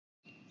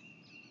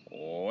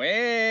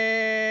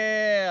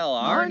Well,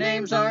 our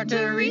names are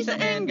Teresa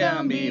and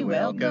Gumby.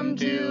 Welcome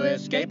to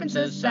Escaping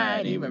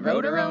Society. We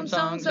wrote our own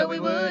songs so we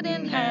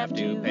wouldn't have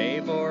to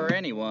pay for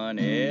anyone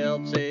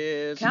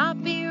else's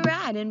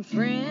copyright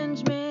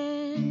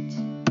infringement.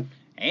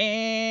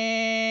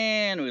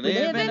 And we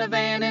live in a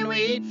van and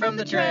we eat from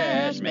the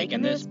trash,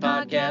 making this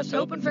podcast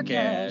hoping for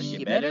cash.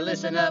 You better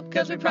listen up,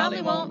 cause we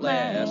probably won't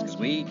last, cause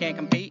we can't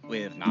compete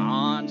with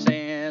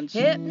nonsense.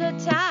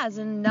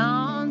 Hypnotizing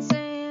nonsense.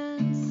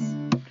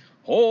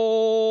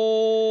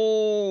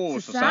 Oh,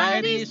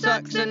 society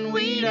sucks and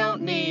we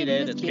don't need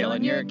it. It's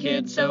killing your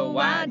kids, so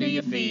why do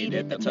you feed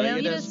it? They'll tell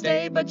you to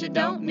stay, but you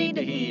don't need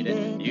to heed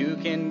it. You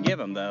can give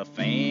them the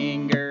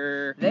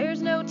finger.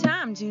 There's no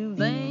time to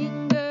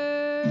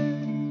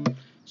linger.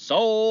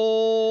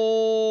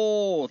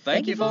 So,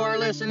 thank you for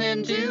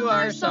listening to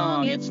our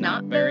song. It's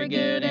not very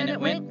good and it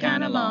went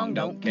kinda long.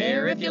 Don't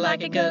care if you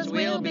like it, cause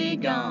we'll be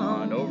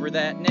gone over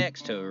that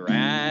next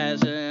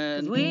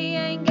horizon. Cause we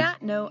ain't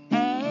got no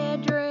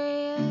address.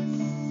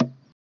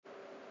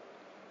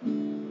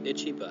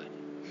 Itchy butt.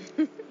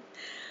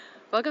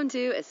 Welcome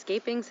to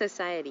Escaping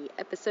Society,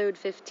 Episode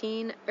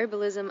 15,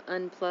 Herbalism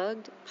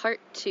Unplugged,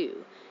 Part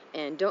 2.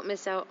 And don't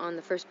miss out on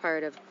the first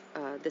part of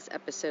this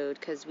episode,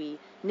 because we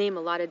name a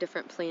lot of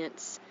different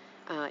plants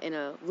in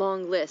a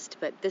long list,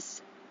 but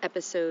this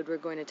episode we're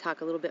going to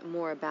talk a little bit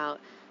more about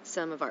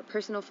some of our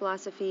personal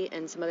philosophy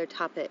and some other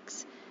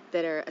topics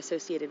that are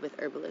associated with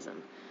herbalism.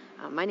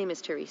 My name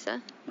is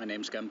Teresa. My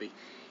name's Gumby.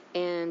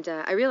 And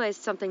I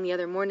realized something the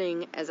other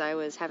morning as I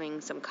was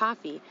having some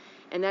coffee,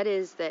 and that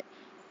is that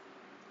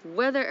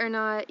whether or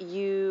not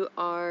you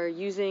are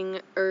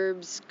using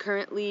herbs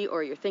currently,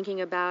 or you're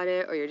thinking about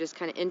it, or you're just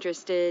kind of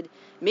interested,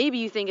 maybe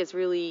you think it's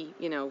really,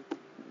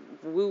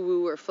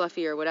 woo-woo or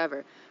fluffy or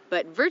whatever,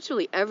 but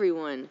virtually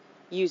everyone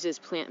uses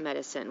plant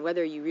medicine,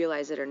 whether you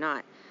realize it or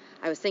not.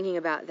 I was thinking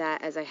about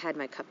that as I had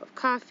my cup of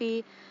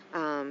coffee,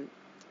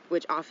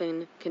 which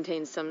often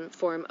contains some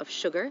form of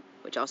sugar,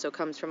 which also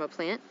comes from a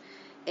plant.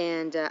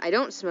 And I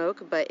don't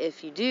smoke, but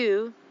if you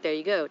do, there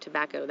you go,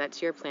 tobacco,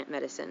 that's your plant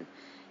medicine.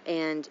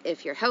 And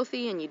if you're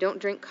healthy and you don't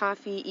drink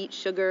coffee, eat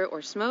sugar,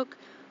 or smoke,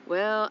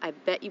 well, I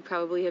bet you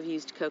probably have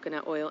used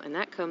coconut oil, and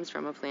that comes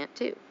from a plant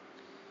too.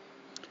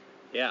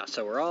 Yeah,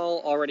 so we're all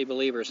already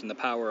believers in the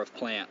power of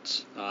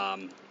plants.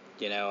 I'm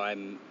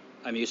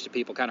used to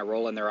people kind of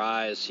rolling their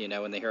eyes,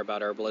 when they hear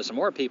about herbalism,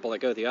 or people that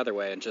go the other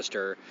way and just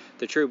are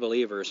the true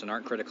believers and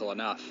aren't critical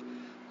enough.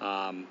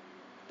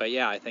 But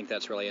yeah, I think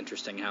that's really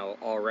interesting how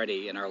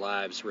already in our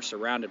lives we're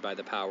surrounded by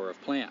the power of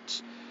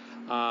plants.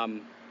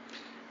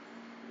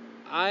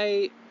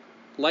 I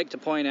like to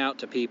point out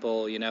to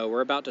people,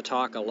 we're about to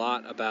talk a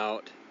lot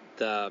about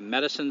the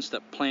medicines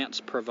that plants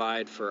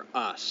provide for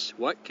us.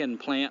 What can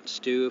plants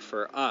do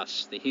for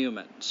us, the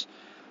humans?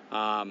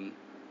 And,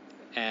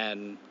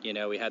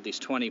 we had these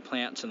 20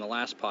 plants in the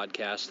last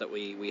podcast that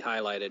we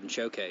highlighted and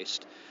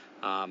showcased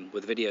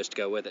with videos to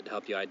go with it to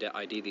help you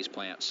ID these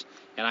plants.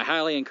 And I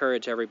highly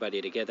encourage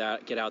everybody to get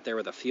out there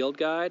with a field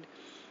guide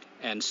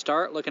and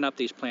start looking up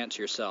these plants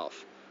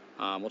yourself.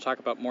 We'll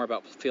talk more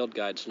about field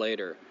guides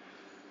later.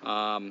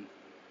 But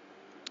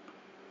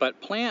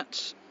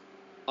plants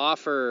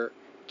offer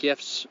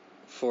gifts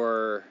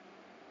for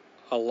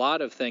a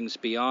lot of things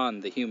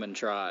beyond the human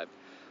tribe.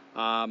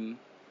 I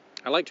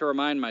like to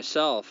remind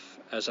myself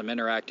as I'm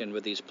interacting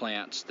with these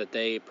plants that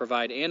they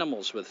provide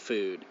animals with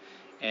food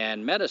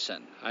and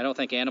medicine. I don't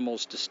think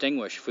animals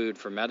distinguish food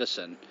from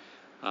medicine.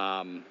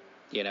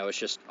 It's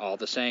just all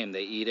the same.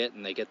 They eat it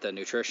and they get the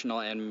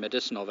nutritional and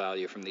medicinal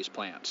value from these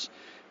plants.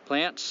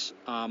 Plants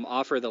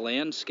offer the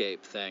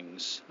landscape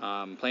things.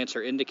 Plants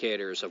are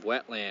indicators of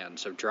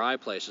wetlands, of dry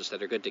places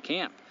that are good to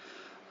camp.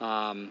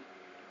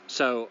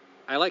 So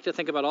I like to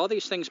think about all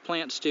these things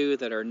plants do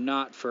that are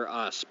not for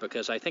us,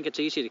 because I think it's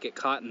easy to get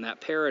caught in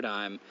that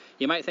paradigm.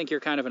 You might think you're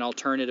kind of an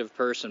alternative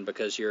person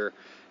because you're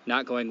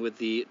not going with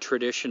the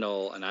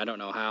traditional, and I don't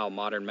know how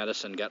modern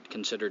medicine got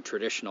considered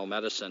traditional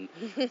medicine,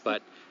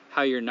 but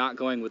how you're not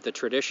going with the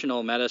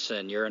traditional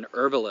medicine. You're an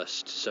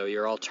herbalist, so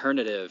you're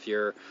alternative.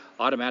 You're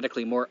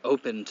automatically more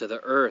open to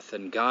the earth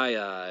and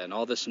Gaia and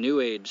all this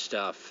new age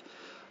stuff.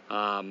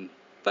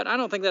 But I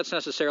don't think that's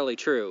necessarily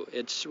true.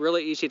 It's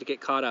really easy to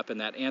get caught up in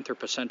that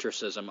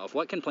anthropocentrism of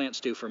what can plants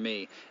do for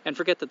me, and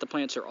forget that the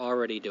plants are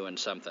already doing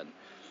something.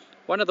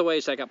 One of the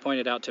ways that got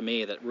pointed out to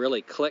me that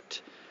really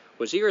clicked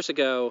was years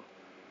ago.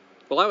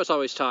 Well, I was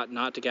always taught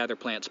not to gather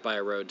plants by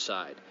a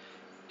roadside.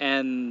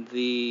 And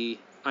the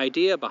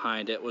idea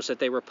behind it was that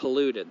they were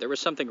polluted. There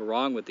was something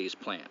wrong with these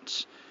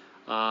plants.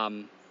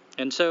 And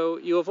so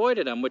you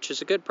avoided them, which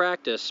is a good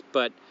practice,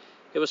 but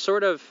it was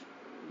sort of,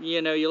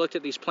 you looked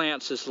at these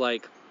plants as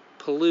like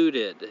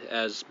polluted,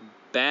 as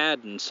bad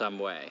in some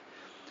way.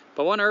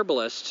 But one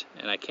herbalist,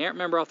 and I can't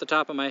remember off the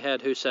top of my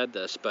head who said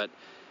this, but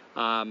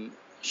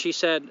she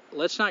said,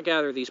 let's not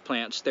gather these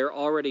plants. They're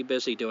already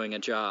busy doing a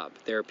job.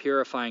 They're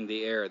purifying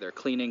the air. They're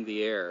cleaning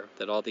the air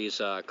that all these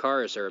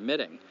cars are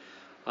emitting.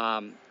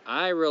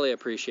 I really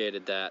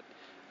appreciated that.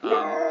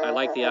 I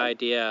like the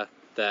idea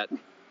that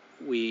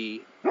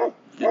we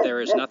that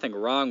there is nothing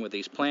wrong with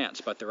these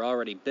plants, but they're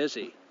already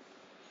busy.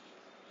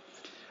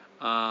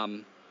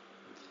 And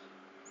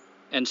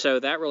so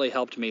that really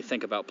helped me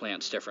think about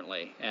plants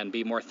differently and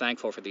be more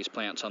thankful for these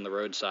plants on the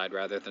roadside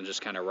rather than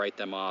just kind of write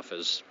them off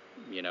as,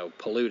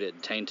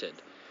 polluted, tainted.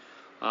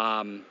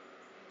 And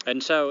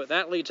so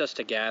that leads us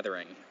to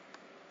gathering.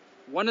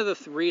 One of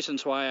the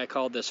reasons why I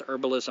called this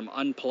Herbalism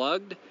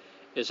Unplugged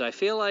is I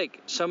feel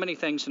like so many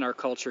things in our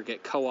culture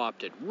get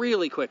co-opted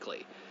really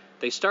quickly.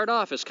 They start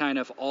off as kind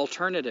of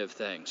alternative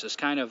things, as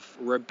kind of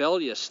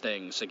rebellious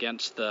things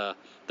against the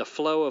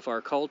flow of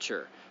our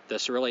culture,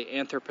 this really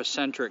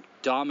anthropocentric,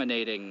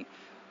 dominating,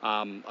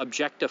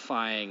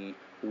 objectifying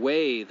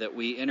way that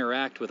we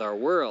interact with our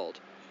world.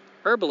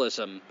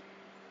 Herbalism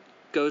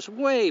goes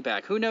way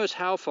back. Who knows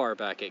how far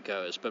back it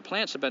goes, but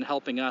plants have been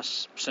helping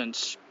us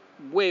since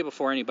way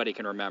before anybody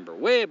can remember,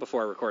 way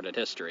before recorded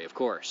history, of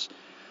course.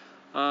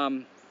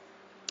 And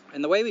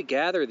the way we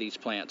gather these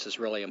plants is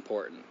really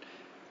important.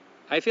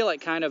 I feel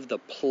like kind of the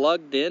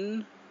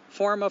plugged-in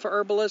form of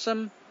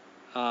herbalism,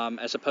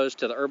 as opposed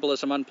to the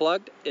Herbalism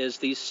Unplugged, is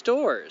these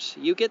stores.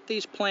 You get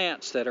these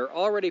plants that are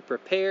already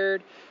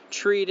prepared,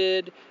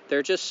 treated.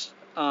 They're just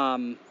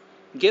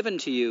given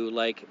to you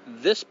like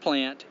this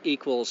plant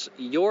equals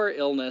your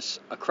illness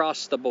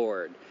across the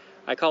board.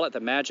 I call it the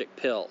magic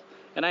pill.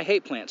 And I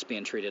hate plants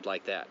being treated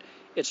like that.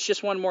 It's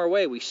just one more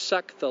way we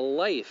suck the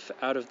life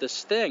out of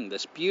this thing,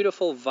 this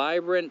beautiful,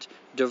 vibrant,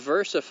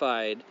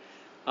 diversified,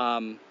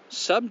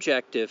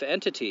 subjective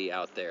entity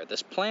out there,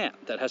 this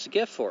plant that has a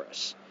gift for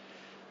us.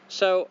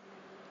 So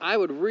I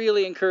would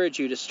really encourage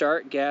you to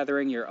start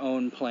gathering your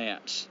own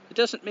plants. It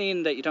doesn't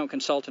mean that you don't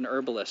consult an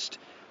herbalist,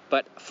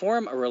 but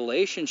form a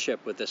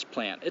relationship with this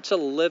plant. It's a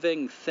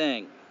living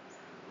thing.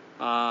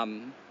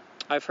 I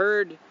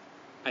heard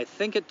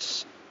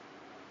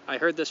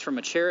this from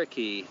a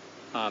Cherokee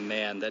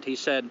man, that he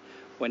said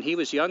when he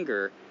was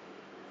younger,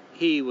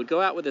 he would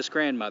go out with his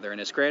grandmother, and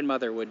his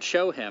grandmother would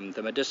show him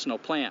the medicinal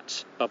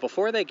plants. But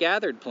before they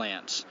gathered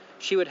plants,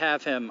 she would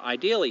have him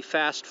ideally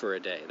fast for a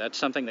day. That's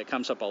something that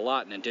comes up a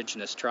lot in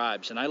indigenous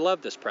tribes, and I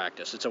love this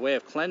practice. It's a way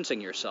of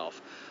cleansing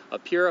yourself,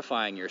 of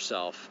purifying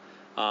yourself.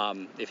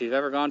 If you've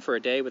ever gone for a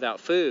day without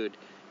food,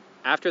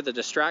 after the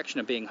distraction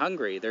of being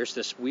hungry, there's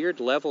this weird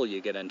level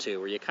you get into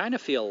where you kind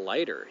of feel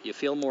lighter. You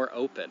feel more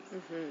open.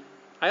 Mm-hmm.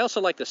 I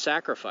also like the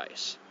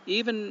sacrifice.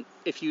 Even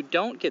if you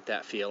don't get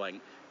that feeling,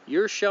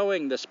 you're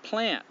showing this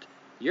plant,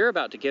 you're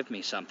about to give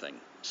me something.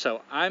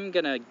 So I'm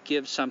going to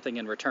give something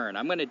in return.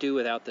 I'm going to do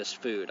without this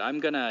food. I'm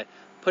going to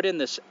put in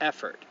this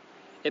effort.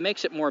 It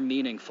makes it more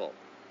meaningful.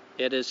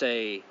 It is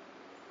a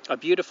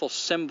beautiful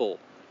symbol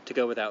to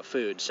go without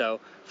food. So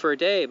for a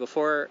day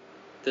before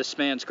this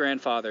man's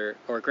grandfather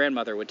or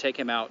grandmother would take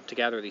him out to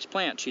gather these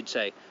plants, she'd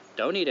say,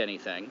 don't eat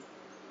anything.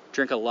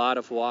 Drink a lot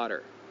of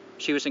water.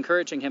 She was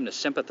encouraging him to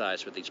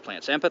sympathize with these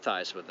plants,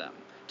 empathize with them,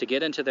 to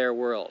get into their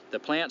world. The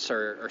plants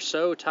are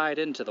so tied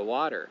into the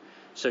water.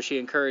 So she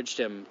encouraged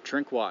him,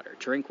 drink water,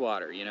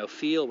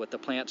 feel what the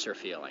plants are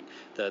feeling,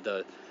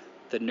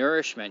 the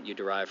nourishment you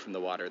derive from the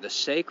water, the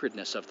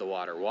sacredness of the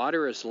water.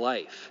 Water is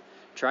life.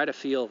 Try to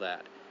feel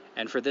that.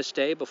 And for this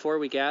day before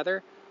we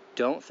gather,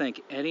 don't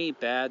think any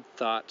bad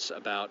thoughts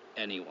about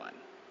anyone.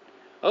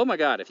 Oh my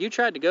God, if you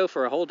tried to go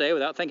for a whole day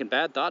without thinking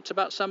bad thoughts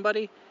about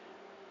somebody,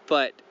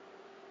 but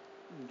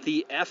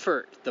the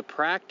effort, the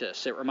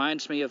practice, it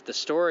reminds me of the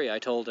story I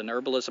told in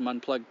Herbalism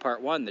Unplugged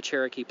Part 1, the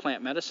Cherokee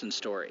plant medicine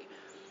story.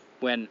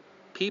 When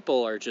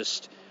people are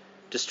just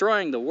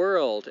destroying the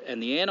world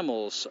and the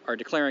animals are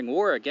declaring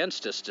war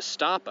against us to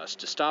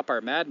stop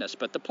our madness.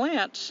 But the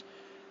plants,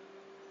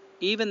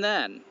 even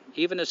then,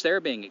 even as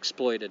they're being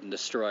exploited and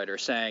destroyed, are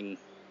saying,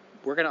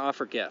 we're going to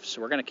offer gifts.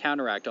 We're going to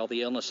counteract all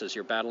the illnesses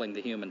you're battling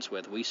the humans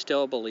with. We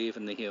still believe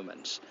in the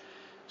humans.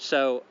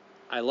 So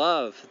I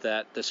love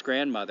that this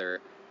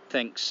grandmother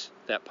thinks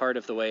that part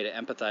of the way to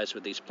empathize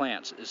with these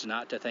plants is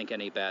not to think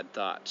any bad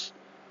thoughts.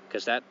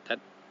 Because that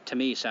to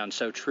me sounds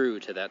so true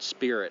to that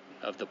spirit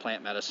of the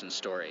plant medicine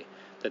story,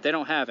 that they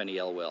don't have any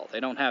ill will. They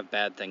don't have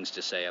bad things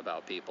to say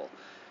about people.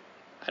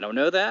 I don't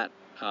know that.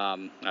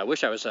 I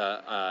wish I was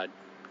a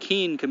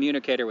keen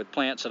communicator with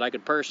plants that I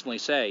could personally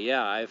say,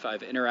 yeah, I've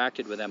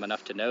interacted with them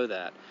enough to know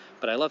that.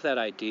 But I love that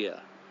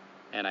idea,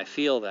 and I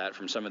feel that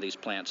from some of these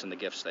plants and the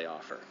gifts they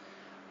offer.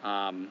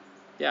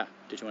 Yeah,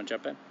 did you want to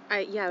jump in?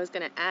 I was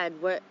going to add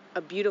what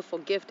a beautiful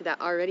gift that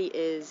already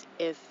is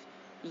if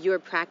you're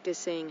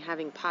practicing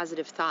having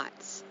positive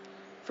thoughts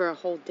for a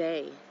whole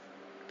day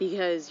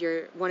because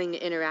you're wanting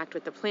to interact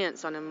with the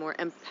plants on a more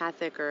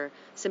empathic or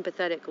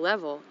sympathetic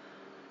level.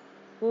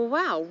 Well,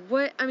 wow,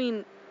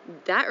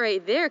 that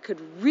right there could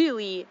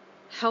really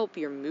help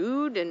your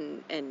mood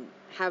and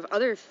have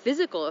other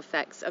physical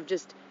effects of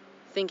just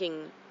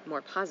thinking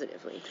more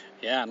positively.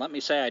 Yeah, and let me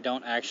say I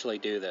don't actually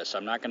do this.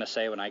 I'm not going to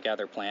say when I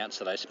gather plants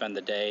that I spend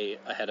the day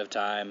ahead of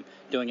time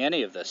doing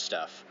any of this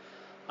stuff.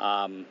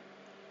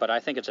 But I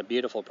think it's a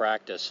beautiful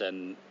practice,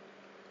 and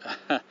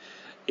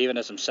even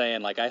as I'm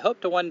saying, I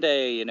hope to one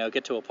day,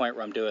 get to a point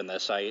where I'm doing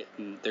this.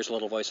 There's a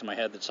little voice in my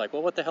head that's like,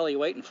 well, what the hell are you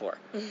waiting for?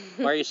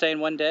 Why are you saying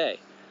one day?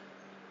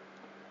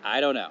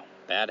 I don't know.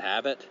 bad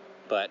habit,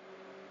 but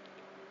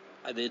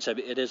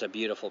it is a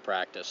beautiful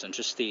practice, and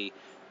just the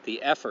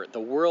effort,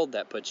 the world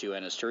that puts you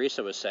in, as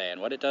Teresa was saying,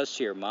 what it does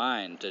to your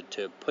mind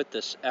to put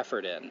this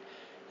effort in.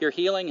 Your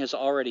healing has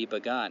already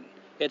begun.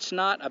 It's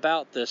not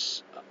about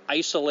this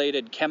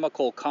isolated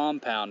chemical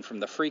compound from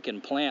the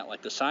freaking plant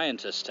like the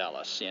scientists tell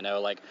us,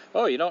 like,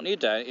 oh, you don't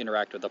need to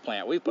interact with the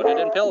plant. We put it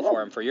in pill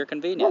form for your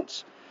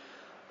convenience.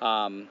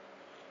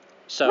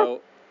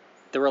 So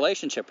the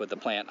relationship with the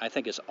plant, I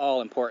think, is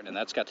all important, and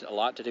that's got a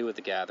lot to do with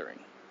the gathering.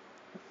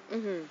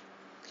 Mm-hmm.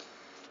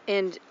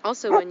 And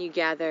also when you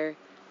gather,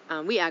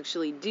 we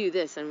actually do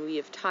this, and we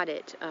have taught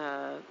it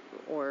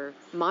or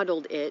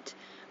modeled it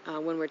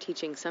when we're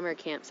teaching summer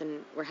camps,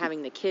 and we're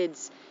having the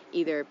kids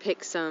either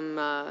pick some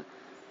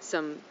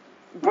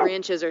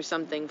branches or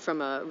something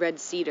from a red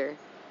cedar,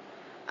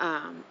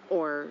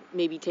 or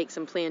maybe take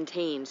some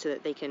plantain so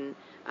that they can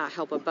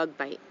help a bug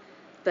bite.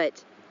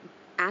 But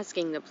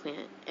asking the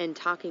plant and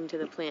talking to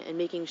the plant and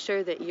making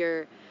sure that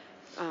you're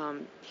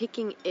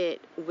picking it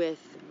with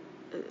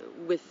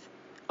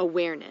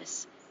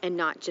awareness and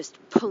not just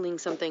pulling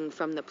something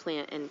from the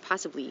plant and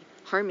possibly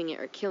harming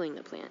it or killing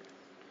the plant.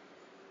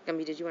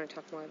 Gumby, did you want to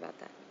talk more about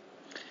that?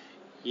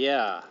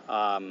 Yeah,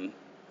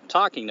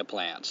 talking to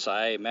plants.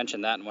 I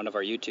mentioned that in one of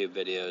our YouTube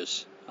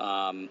videos.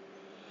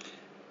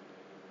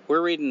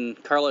 We're reading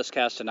Carlos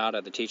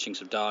Castaneda, The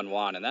Teachings of Don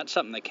Juan, and that's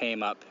something that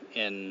came up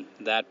in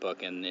that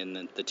book,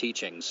 in the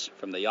teachings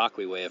from the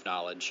Yaqui way of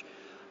knowledge.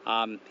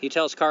 He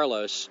tells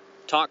Carlos,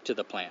 talk to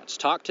the plants,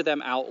 talk to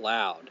them out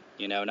loud,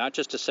 not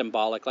just a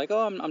symbolic, like,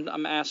 oh,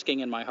 I'm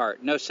asking in my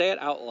heart. No, say it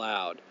out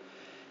loud.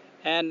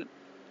 And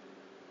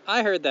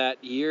I heard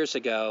that years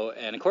ago,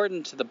 and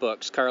according to the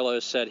books,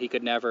 Carlos said he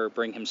could never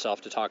bring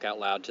himself to talk out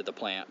loud to the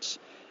plants.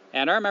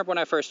 And I remember when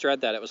I first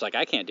read that, it was like,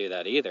 I can't do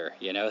that either.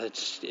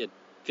 It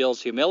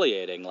feels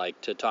humiliating, like,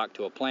 to talk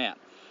to a plant.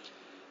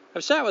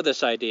 I've sat with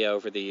this idea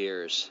over the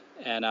years,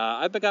 and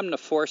I've begun to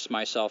force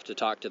myself to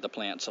talk to the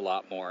plants a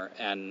lot more.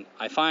 And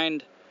I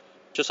find,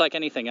 just like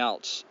anything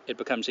else, it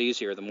becomes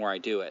easier the more I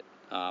do it.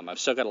 I've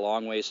still got a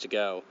long ways to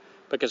go,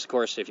 because, of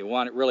course, if you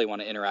really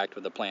want to interact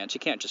with the plants, you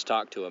can't just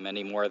talk to them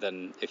any more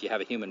than if you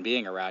have a human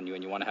being around you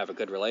and you want to have a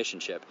good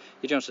relationship.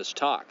 You don't just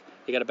talk.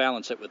 You got to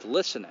balance it with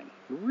listening,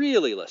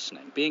 really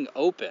listening, being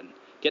open,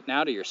 getting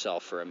out of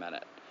yourself for a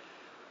minute.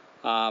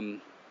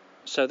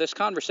 So this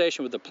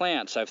conversation with the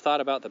plants, I've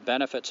thought about the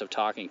benefits of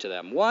talking to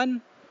them.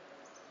 One,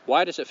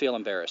 why does it feel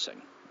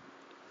embarrassing?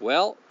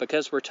 Well,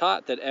 because we're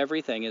taught that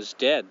everything is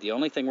dead. The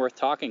only thing worth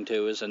talking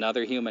to is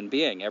another human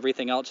being.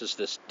 Everything else is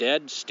this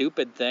dead,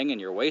 stupid thing,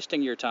 and you're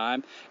wasting your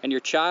time, and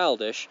you're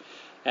childish,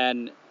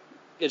 and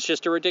it's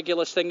just a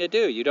ridiculous thing to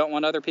do. You don't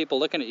want other people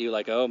looking at you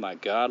like, oh my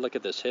God, look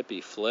at this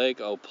hippie flake.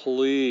 Oh,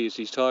 please,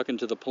 he's talking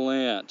to the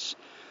plants.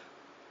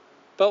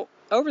 But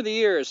over the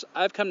years,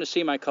 I've come to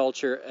see my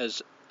culture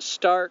as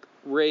stark,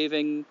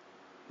 raving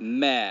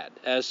mad,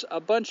 as a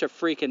bunch of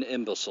freaking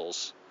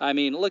imbeciles. I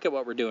mean, look at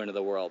what we're doing to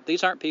the world.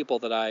 These aren't people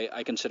that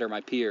I consider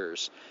my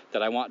peers,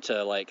 that I want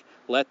to,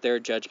 let their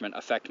judgment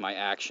affect my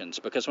actions.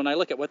 Because when I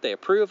look at what they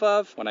approve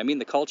of, when I mean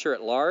the culture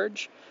at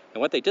large, and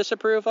what they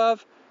disapprove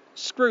of,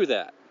 screw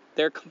that.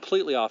 They're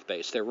completely off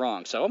base. They're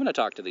wrong. So I'm going to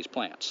talk to these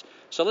plants.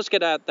 So let's get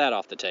that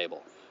off the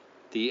table.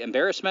 The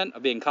embarrassment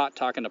of being caught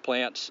talking to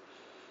plants,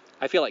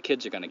 I feel like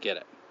kids are going to get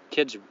it.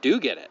 Kids do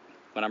get it.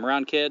 When I'm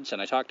around kids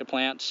and I talk to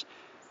plants,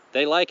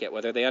 they like it,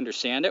 whether they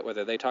understand it,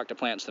 whether they talk to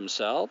plants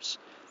themselves.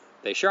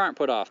 They sure aren't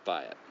put off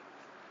by it.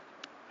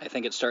 I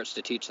think it starts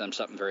to teach them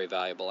something very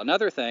valuable.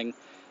 Another thing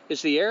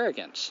is the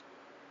arrogance.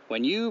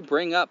 When you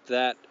bring up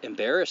that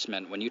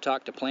embarrassment when you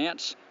talk to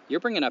plants, you're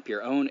bringing up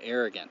your own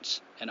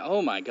arrogance. And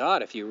oh my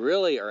God, if you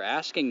really are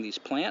asking these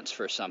plants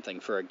for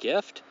something, for a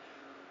gift,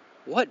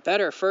 what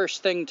better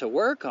first thing to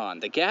work on?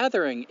 The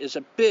gathering is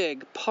a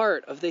big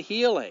part of the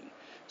healing.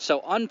 So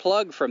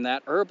unplug from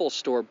that herbal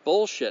store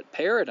bullshit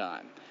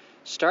paradigm.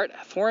 Start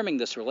forming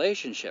this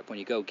relationship. When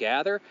you go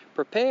gather,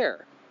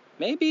 prepare.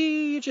 Maybe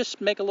you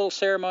just make a little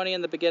ceremony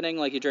in the beginning,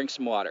 like you drink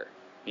some water.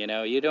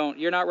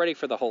 You're not ready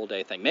for the whole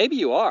day thing. Maybe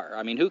you are.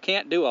 I mean, who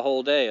can't do a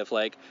whole day of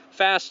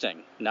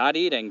fasting, not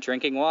eating,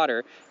 drinking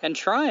water, and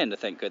trying to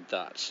think good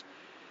thoughts?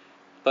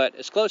 But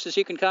as close as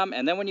you can come,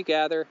 and then when you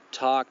gather,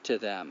 talk to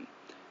them.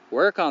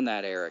 Work on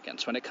that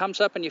arrogance. When it comes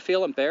up and you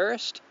feel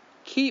embarrassed,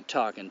 keep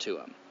talking to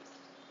them.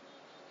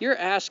 You're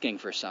asking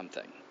for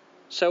something.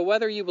 So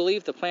whether you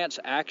believe the plants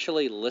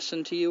actually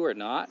listen to you or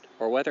not,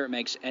 or whether it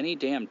makes any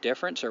damn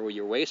difference or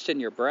you're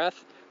wasting your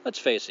breath, let's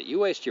face it, you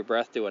waste your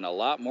breath doing a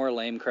lot more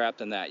lame crap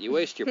than that. You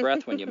waste your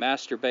breath when you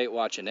masturbate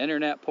watching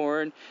internet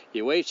porn.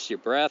 You waste your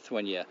breath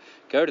when you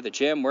go to the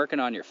gym working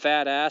on your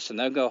fat ass and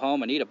then go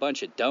home and eat a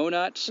bunch of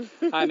donuts.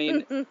 I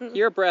mean,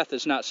 your breath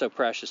is not so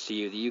precious to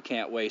you that you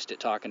can't waste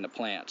it talking to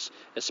plants,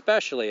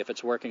 especially if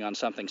it's working on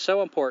something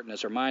so important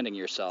as reminding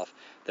yourself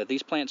that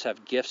these plants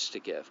have gifts to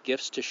give,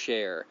 gifts to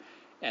share,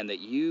 and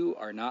that you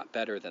are not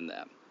better than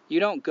them.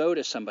 You don't go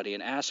to somebody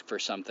and ask for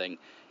something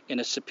in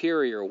a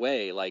superior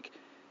way,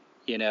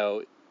 you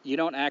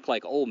don't act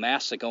like old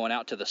Massa going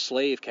out to the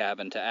slave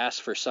cabin to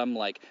ask for some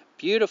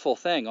beautiful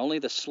thing only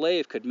the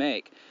slave could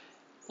make.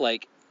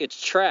 like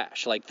it's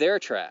trash, like they're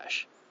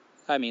trash.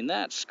 I mean,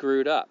 that's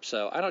screwed up.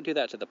 So I don't do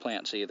that to the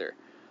plants either.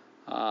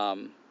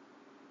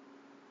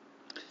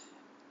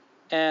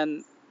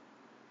 And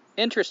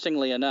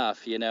interestingly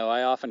enough,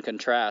 I often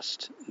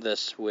contrast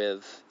this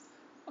with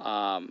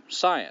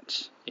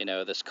science.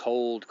 This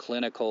cold,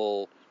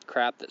 clinical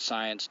crap that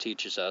science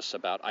teaches us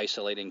about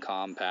isolating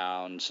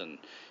compounds, and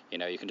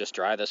you can just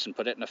dry this and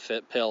put it in a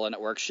fit pill and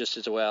it works just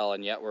as well,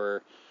 and yet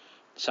we're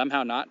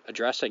somehow not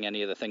addressing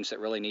any of the things that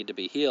really need to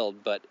be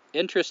healed. But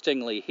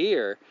interestingly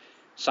here,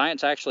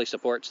 science actually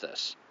supports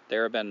this.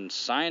 There have been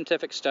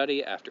scientific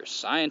study after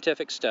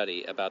scientific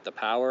study about the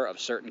power of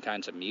certain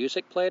kinds of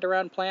music played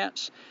around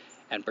plants,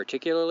 and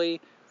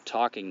particularly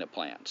talking to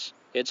plants.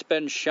 It's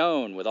been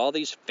shown with all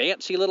these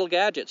fancy little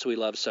gadgets we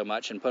love so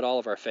much and put all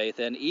of our faith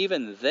in,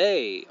 even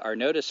they are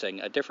noticing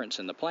a difference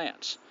in the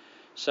plants.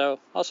 So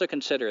also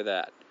consider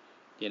that.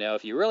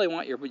 If you really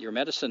want your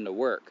medicine to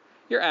work,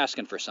 you're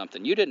asking for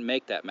something. You didn't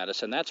make that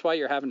medicine. That's why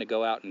you're having to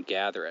go out and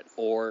gather it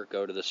or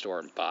go to the store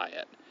and buy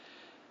it.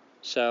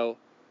 So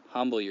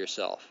humble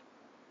yourself.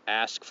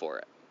 Ask for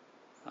it.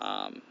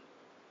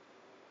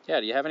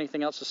 Do you have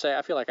anything else to say?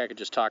 I feel like I could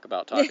just talk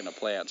about talking to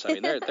plants. I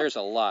mean, there's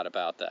a lot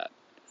about that.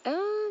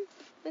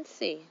 Let's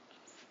see.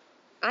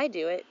 I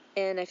do it,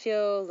 and I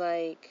feel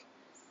like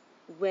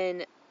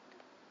whenever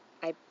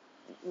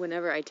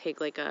I take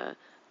like a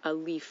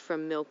leaf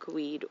from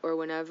milkweed, or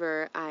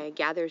whenever I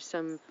gather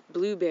some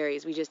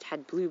blueberries. We just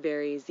had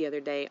blueberries the other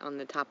day on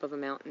the top of a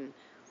mountain.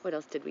 What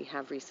else did we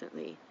have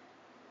recently?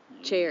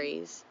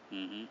 Cherries.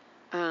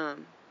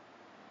 Mm-hmm.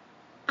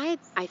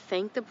 I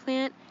thank the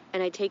plant,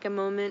 and I take a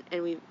moment,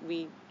 and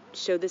we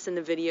showed this in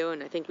the video,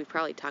 and I think we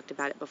probably talked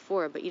about it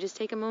before, but you just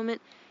take a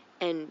moment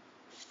and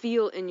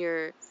feel in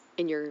your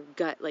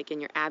gut, like in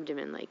your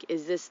abdomen, like,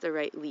 is this the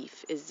right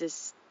leaf? Is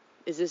this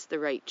the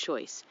right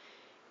choice?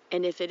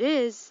 And if it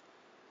is,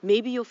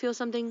 maybe you'll feel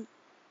something,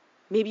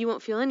 maybe you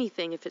won't feel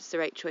anything if it's the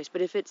right choice,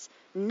 but if it's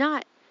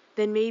not,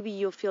 then maybe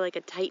you'll feel like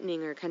a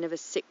tightening or kind of a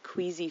sick,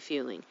 queasy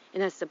feeling,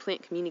 and that's the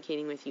plant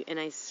communicating with you. And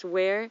I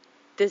swear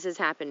this has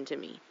happened to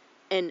me.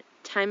 And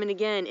time and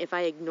again, if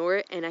I ignore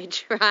it and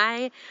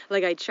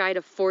I try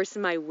to force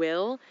my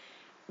will,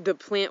 the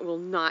plant will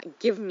not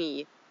give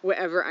me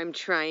whatever I'm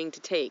trying to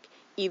take.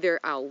 Either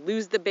I'll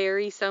lose the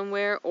berry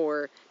somewhere,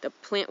 or the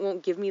plant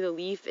won't give me the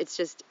leaf.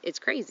 It's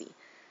crazy.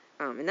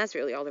 And that's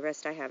really all the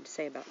rest I have to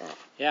say about that.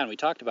 Yeah, and we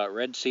talked about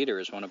red cedar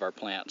as one of our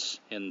plants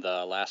in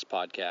the last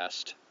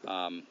podcast,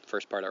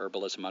 first part of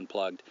Herbalism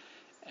Unplugged.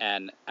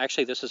 And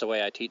actually, this is a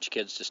way I teach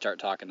kids to start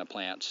talking to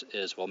plants,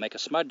 is we'll make a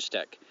smudge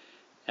stick.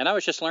 And I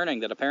was just learning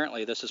that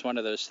apparently this is one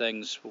of those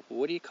things,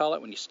 what do you call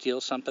it when you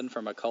steal something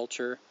from a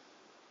culture?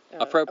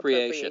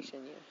 Appropriation. Yeah.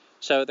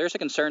 So there's a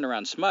concern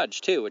around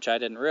smudge, too, which I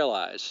didn't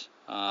realize.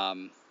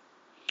 My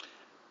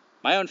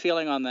own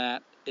feeling on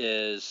that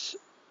is,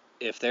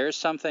 if there's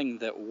something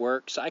that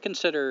works, I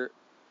consider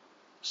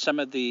some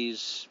of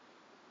these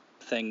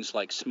things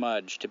like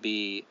smudge to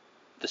be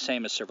the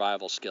same as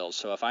survival skills.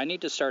 So if I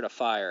need to start a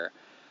fire,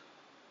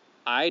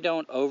 I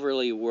don't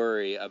overly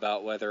worry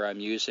about whether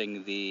I'm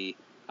using the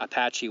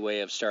Apache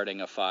way of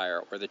starting a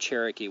fire or the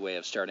Cherokee way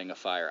of starting a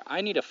fire. I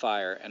need a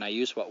fire, and I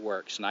use what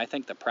works. And I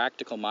think the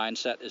practical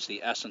mindset is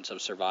the essence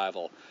of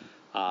survival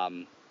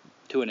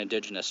to an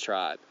indigenous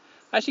tribe.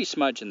 I see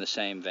smudge in the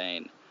same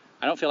vein.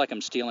 I don't feel like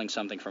I'm stealing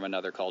something from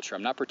another culture.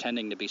 I'm not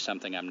pretending to be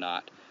something I'm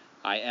not.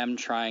 I am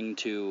trying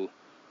to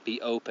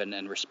be open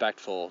and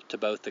respectful to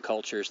both the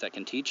cultures that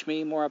can teach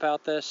me more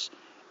about this,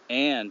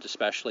 and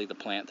especially the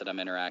plant that I'm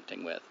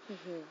interacting with.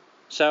 Mm-hmm.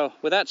 So,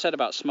 with that said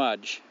about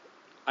smudge,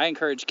 I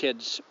encourage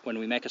kids, when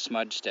we make a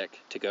smudge stick,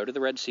 to go to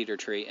the red cedar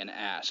tree and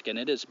ask. And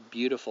it is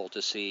beautiful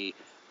to see,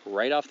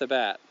 right off the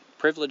bat,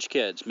 privileged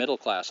kids, middle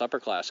class, upper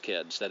class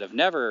kids that have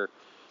never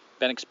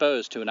been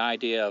exposed to an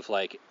idea of,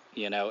 like,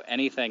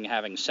 anything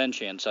having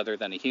sentience other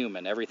than a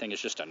human. Everything is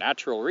just a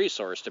natural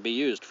resource to be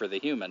used for the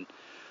human.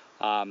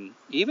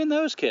 Even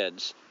those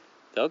kids,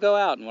 they'll go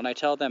out, and when I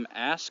tell them,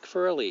 ask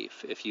for a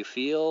leaf, if you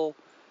feel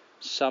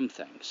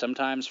something.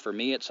 Sometimes for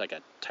me it's like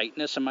a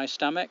tightness in my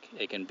stomach.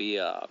 It can be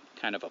a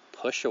kind of a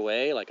push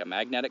away, like a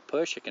magnetic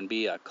push. It can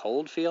be a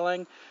cold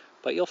feeling,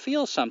 but you'll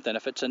feel something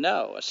if it's a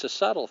no. It's a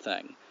subtle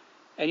thing.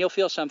 And you'll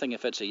feel something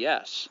if it's a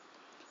yes.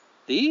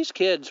 These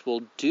kids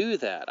will do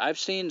that. I've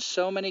seen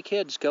so many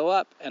kids go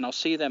up, and I'll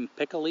see them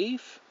pick a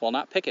leaf. Well,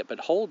 not pick it, but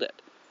hold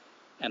it.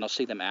 And I'll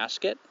see them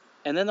ask it,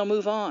 and then they'll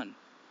move on.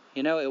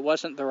 It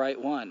wasn't the right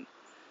one.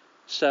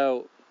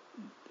 So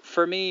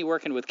for me,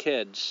 working with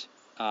kids,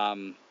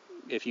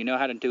 if you know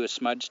how to do a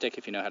smudge stick,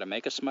 if you know how to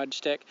make a smudge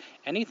stick,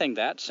 anything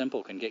that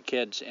simple can get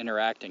kids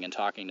interacting and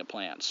talking to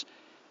plants.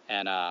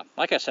 And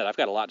like I said, I've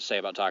got a lot to say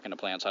about talking to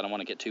plants. I don't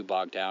want to get too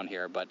bogged down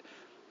here, but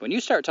when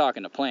you start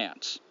talking to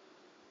plants,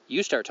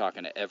 you start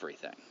talking to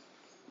everything.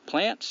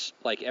 Plants,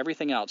 like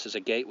everything else, is a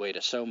gateway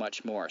to so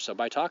much more. So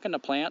by talking to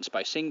plants,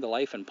 by seeing the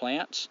life in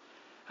plants,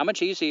 how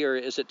much easier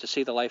is it to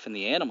see the life in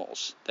the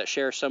animals that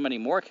share so many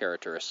more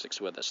characteristics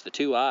with us? The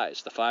 2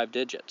 eyes, the 5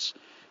 digits,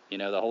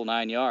 the whole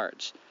 9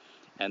 yards.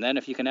 And then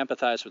if you can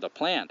empathize with a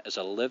plant as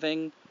a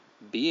living,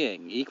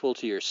 being equal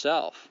to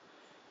yourself,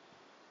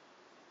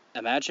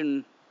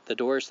 imagine the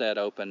doors that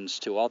opens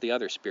to all the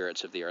other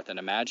spirits of the earth, and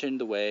imagine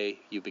the way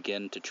you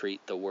begin to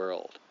treat the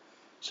world.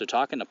 So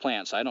talking to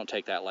plants, I don't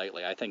take that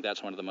lightly. I think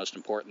that's one of the most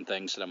important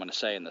things that I'm going to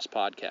say in this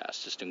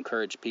podcast, is to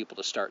encourage people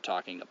to start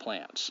talking to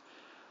plants.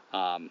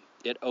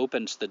 It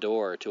opens the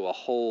door to a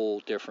whole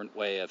different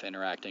way of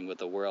interacting with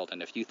the world.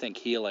 And if you think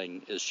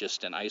healing is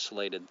just an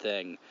isolated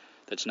thing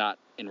that's not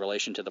in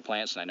relation to the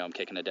plants, and I know I'm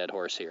kicking a dead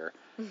horse here,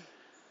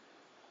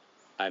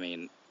 I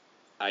mean,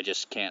 I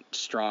just can't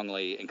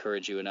strongly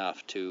encourage you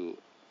enough to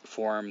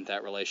form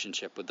that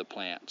relationship with the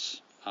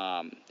plants.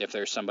 If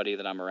there's somebody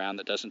that I'm around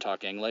that doesn't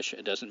talk English,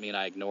 it doesn't mean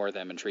I ignore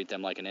them and treat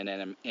them like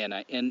an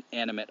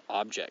inanimate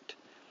object.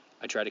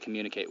 I try to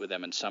communicate with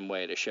them in some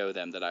way to show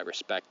them that I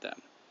respect them.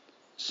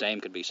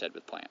 Same could be said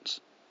with plants.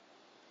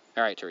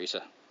 All right,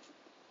 Teresa.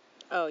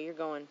 Oh, you're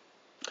going.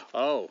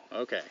 Oh,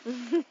 okay.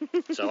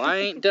 So I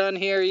ain't done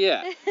here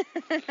yet.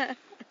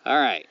 All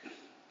right.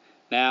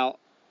 Now,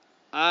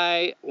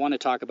 I want to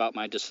talk about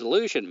my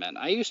disillusionment.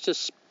 I used to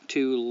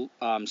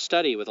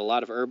study with a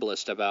lot of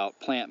herbalists about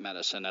plant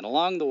medicine, and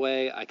along the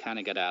way, I kind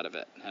of got out of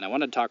it. And I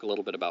want to talk a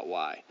little bit about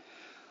why.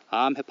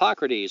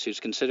 Hippocrates, who's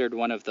considered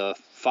one of the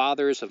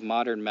fathers of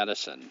modern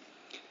medicine,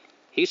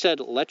 he said,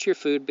 let your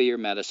food be your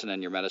medicine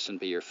and your medicine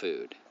be your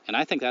food. And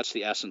I think that's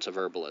the essence of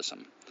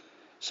herbalism.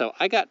 So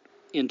I got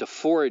into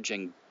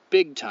foraging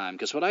big time,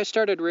 because what I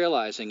started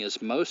realizing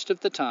is most of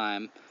the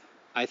time,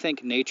 I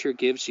think nature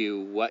gives you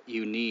what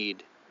you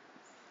need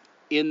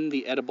in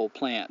the edible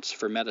plants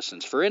for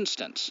medicines. For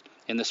instance,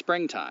 in the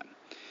springtime,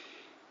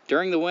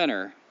 during the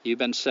winter, you've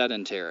been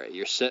sedentary.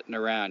 You're sitting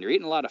around. You're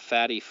eating a lot of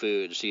fatty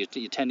foods. You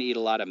tend to eat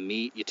a lot of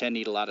meat. You tend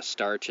to eat a lot of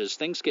starches.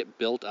 Things get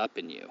built up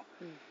in you.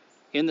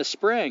 In the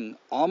spring,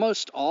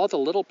 almost all the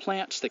little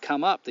plants that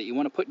come up that you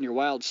want to put in your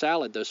wild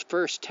salad, those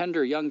first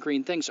tender young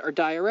green things, are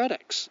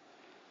diuretics.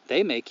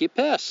 They make you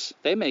piss.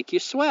 They make you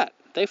sweat.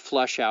 They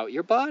flush out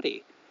your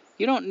body.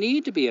 You don't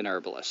need to be an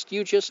herbalist.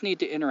 You just need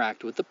to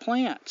interact with the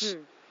plants.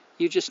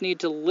 You just need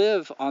to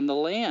live on the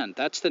land.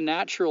 That's the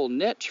natural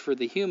niche for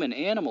the human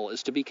animal,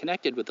 is to be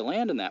connected with the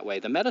land in that way.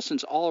 The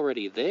medicine's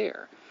already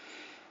there.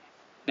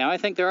 Now, I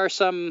think there are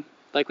some,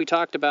 like we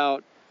talked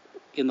about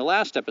in the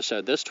last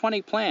episode, those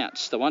 20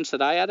 plants, the ones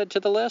that I added to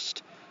the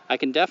list, I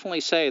can definitely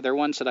say they're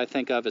ones that I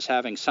think of as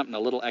having something a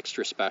little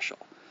extra special.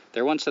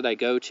 They're ones that I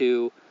go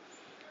to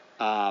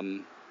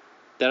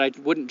that I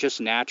wouldn't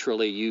just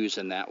naturally use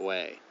in that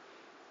way.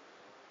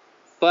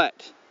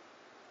 But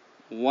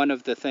one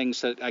of the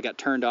things that I got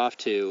turned off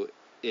to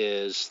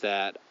is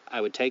that I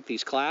would take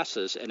these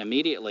classes and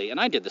immediately, and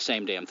I did the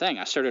same damn thing.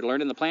 I started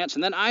learning the plants,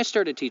 and then I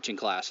started teaching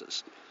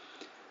classes.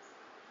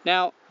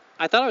 Now,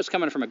 I thought I was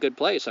coming from a good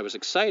place. I was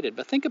excited,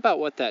 but think about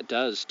what that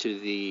does to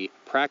the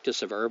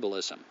practice of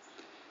herbalism.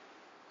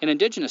 In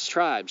indigenous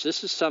tribes,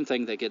 this is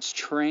something that gets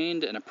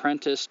trained and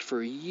apprenticed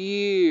for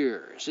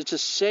years. It's a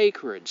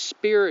sacred,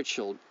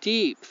 spiritual,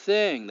 deep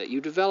thing that you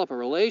develop a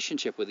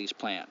relationship with these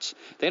plants.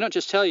 They don't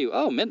just tell you,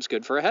 oh, mint's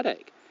good for a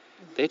headache.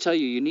 They tell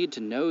you need to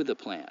know the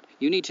plant.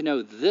 You need to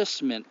know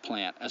this mint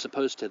plant as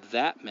opposed to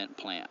that mint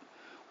plant.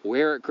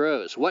 Where it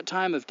grows, what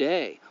time of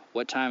day,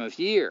 what time of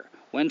year,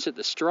 when's it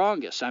the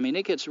strongest. I mean,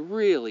 it gets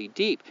really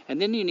deep.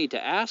 And then you need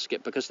to ask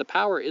it, because the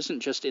power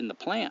isn't just in the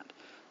plant.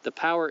 The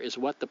power is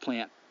what the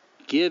plant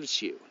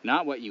gives you,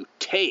 not what you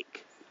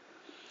take.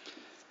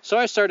 So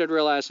I started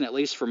realizing, at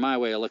least for my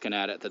way of looking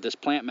at it, that this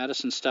plant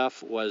medicine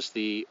stuff was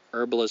the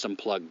herbalism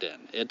plugged in.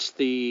 It's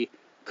the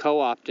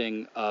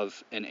co-opting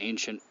of an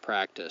ancient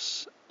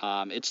practice.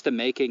 It's the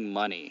making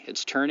money.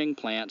 It's turning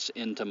plants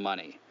into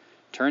money,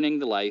 turning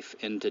the life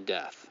into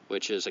death,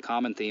 which is a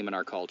common theme in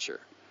our culture.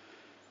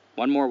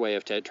 One more way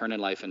of turning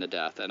life into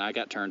death, and I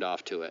got turned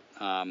off to it.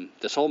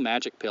 This whole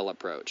magic pill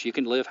approach. You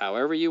can live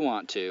however you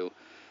want to,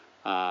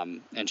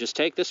 and just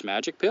take this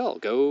magic pill.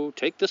 Go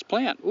take this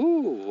plant.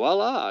 Ooh,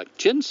 voila,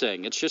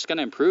 ginseng. It's just going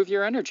to improve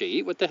your energy.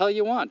 Eat what the hell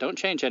you want. Don't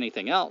change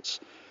anything else.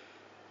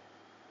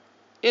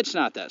 It's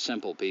not that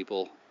simple,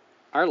 people.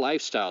 Our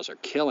lifestyles are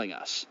killing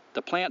us.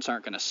 The plants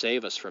aren't going to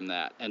save us from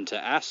that. And to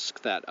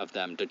ask that of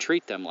them, to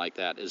treat them like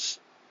that, is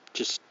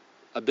just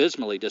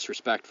abysmally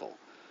disrespectful.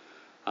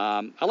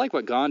 I like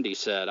what Gandhi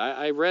said.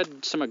 I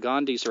read some of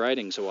Gandhi's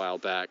writings a while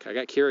back. I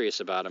got curious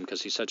about him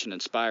because he's such an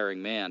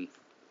inspiring man.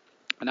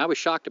 And I was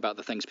shocked about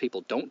the things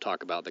people don't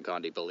talk about that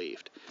Gandhi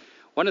believed.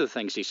 One of the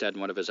things he said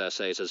in one of his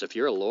essays is, if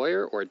you're a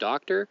lawyer or a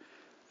doctor,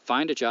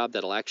 find a job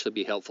that'll actually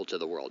be helpful to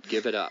the world.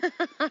 Give it up.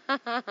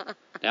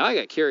 Now, I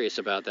got curious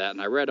about that,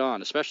 and I read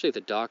on, especially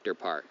the doctor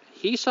part.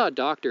 He saw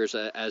doctors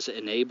as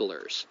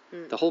enablers.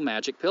 The whole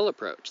magic pill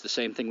approach, the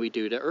same thing we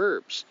do to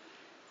herbs.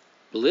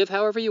 Live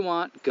however you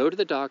want, go to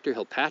the doctor,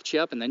 he'll patch you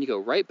up, and then you go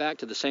right back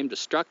to the same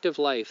destructive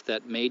life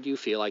that made you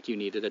feel like you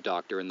needed a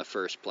doctor in the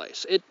first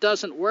place. It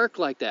doesn't work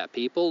like that,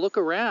 people. Look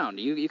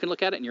around. You can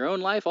look at it in your own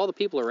life, all the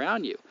people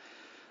around you.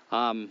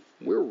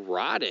 We're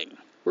rotting.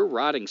 We're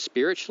rotting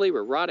spiritually,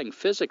 we're rotting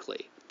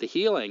physically. The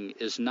healing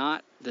is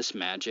not this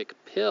magic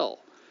pill.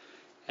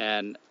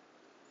 And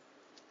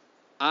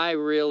I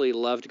really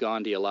loved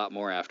Gandhi a lot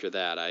more after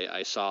that.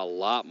 I saw a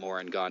lot more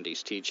in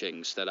Gandhi's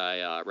teachings that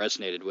I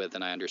resonated with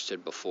than I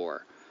understood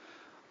before.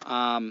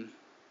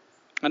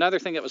 Another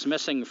thing that was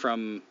missing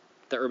from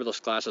the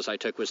herbalist classes I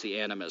took was the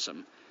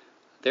animism.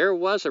 There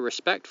was a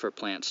respect for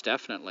plants,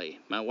 definitely.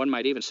 One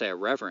might even say a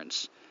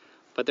reverence.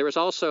 But there was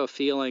also a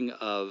feeling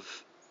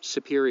of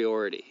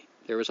superiority.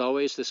 There was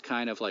always this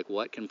kind of like,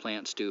 what can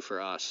plants do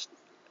for us?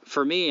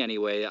 For me,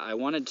 anyway, I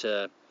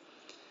wanted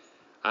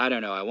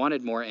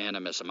more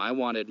animism. I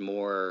wanted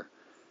more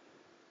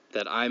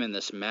that I'm in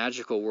this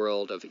magical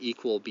world of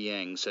equal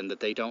beings and that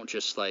they don't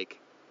just like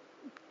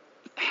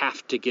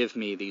have to give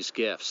me these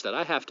gifts, that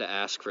I have to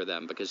ask for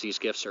them because these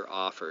gifts are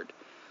offered.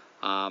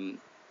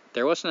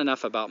 There wasn't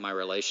enough about my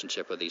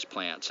relationship with these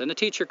plants, and a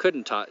teacher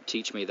couldn't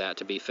teach me that,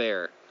 to be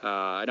fair.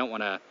 I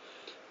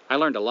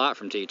learned a lot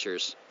from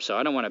teachers, so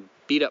I don't want to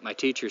beat up my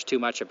teachers too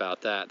much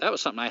about that. That was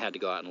something I had to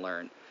go out and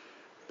learn.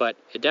 But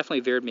it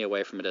definitely veered me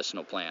away from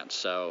medicinal plants,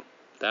 so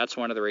that's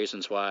one of the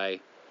reasons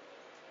why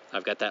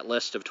I've got that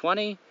list of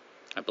 20.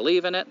 I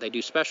believe in it. They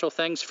do special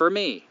things for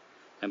me.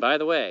 And by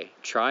the way,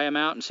 try them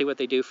out and see what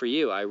they do for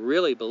you. I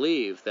really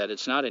believe that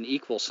it's not an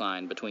equal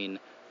sign between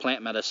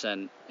plant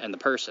medicine and the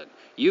person.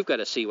 You've got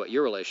to see what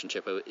your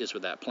relationship is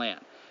with that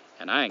plant.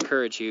 And I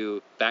encourage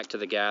you back to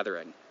the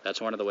gathering.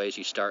 That's one of the ways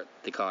you start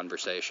the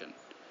conversation.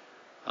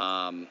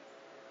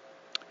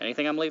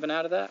 Anything I'm leaving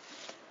out of that?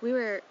 We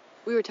were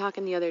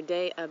talking the other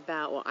day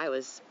about, well, I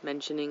was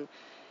mentioning,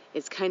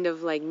 it's kind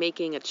of like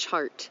making a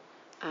chart.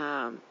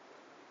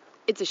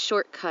 It's a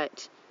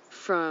shortcut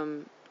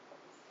from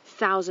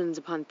thousands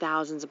upon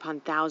thousands upon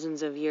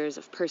thousands of years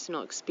of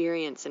personal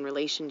experience and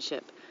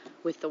relationship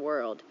with the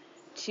world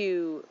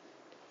to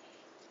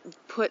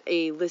put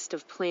a list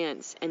of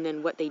plants and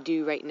then what they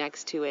do right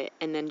next to it,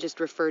 and then just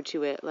refer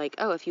to it like,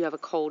 oh, if you have a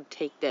cold,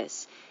 take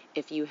this.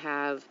 If you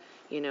have,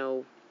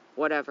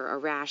 whatever, a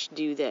rash,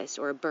 do this,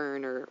 or a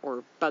burn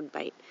or bug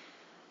bite.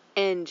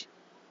 And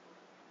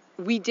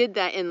we did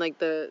that in like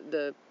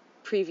the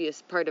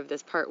previous part of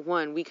this part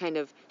 1. We kind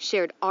of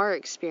shared our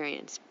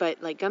experience,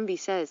 but like Gumby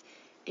says,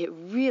 it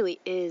really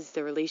is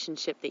the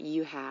relationship that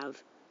you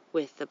have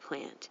with the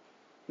plant.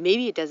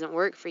 Maybe it doesn't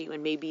work for you,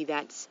 and maybe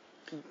that's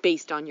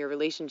based on your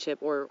relationship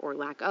or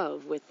lack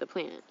of with the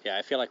plant. Yeah,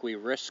 I feel like we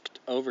risked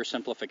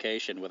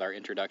oversimplification with our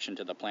introduction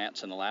to the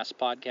plants in the last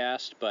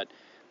podcast, but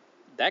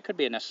that could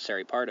be a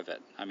necessary part of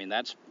it. I mean,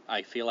 that's,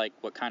 I feel like,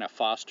 what kind of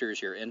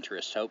fosters your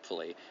interest,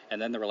 hopefully,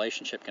 and then the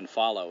relationship can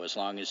follow as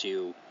long as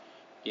you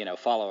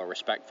follow a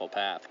respectful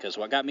path. Because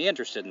what got me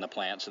interested in the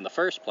plants in the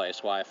first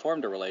place, why I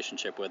formed a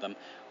relationship with them,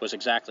 was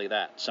exactly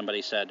that.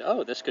 Somebody said,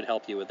 oh, this could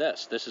help you with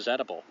this. This is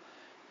edible.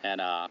 And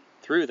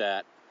through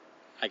that,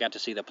 I got to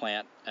see the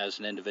plant as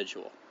an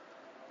individual.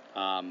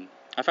 I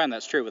find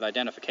that's true with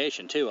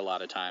identification, too, a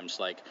lot of times.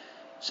 Like,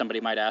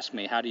 somebody might ask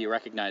me, how do you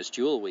recognize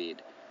jewelweed?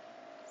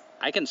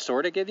 I can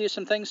sort of give you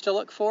some things to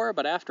look for,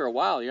 but after a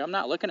while, I'm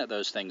not looking at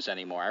those things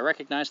anymore. I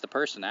recognize the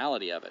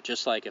personality of it.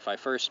 Just like if I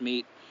first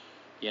meet,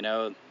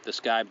 this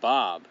guy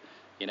Bob,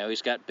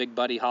 he's got big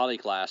Buddy Holly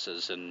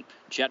glasses and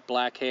jet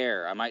black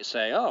hair. I might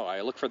say, oh,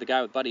 I look for the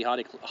guy with Buddy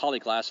Holly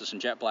glasses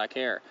and jet black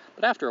hair.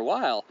 But after a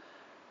while,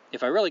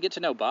 if I really get to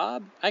know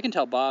Bob, I can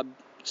tell Bob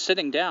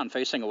sitting down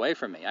facing away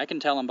from me. I can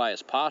tell him by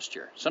his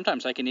posture.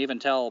 Sometimes I can even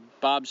tell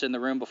Bob's in the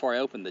room before I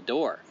open the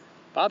door.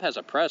 Bob has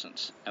a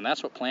presence, and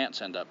that's what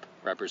plants end up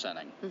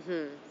representing.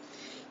 Mm-hmm.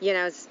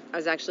 Yeah, I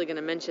was actually going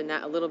to mention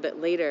that a little bit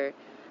later,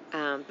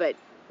 but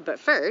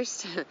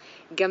first,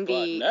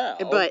 Gumby.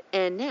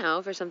 And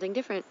now for something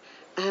different,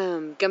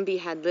 Gumby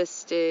had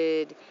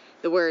listed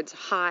the words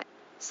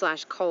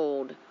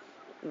hot/cold,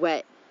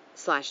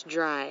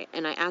 wet/dry,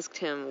 and I asked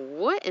him,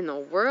 what in the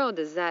world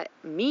does that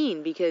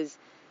mean? Because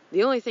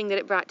the only thing that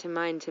it brought to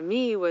mind to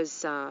me was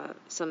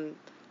some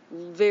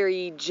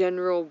very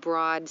general,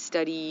 broad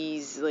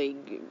studies, like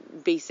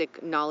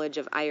basic knowledge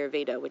of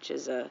Ayurveda, which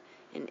is an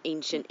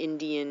ancient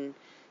Indian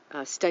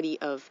study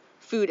of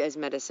food as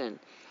medicine.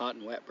 Hot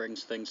and wet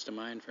brings things to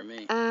mind for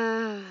me.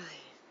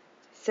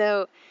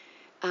 So,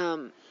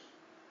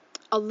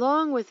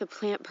 along with the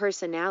plant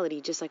personality,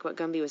 just like what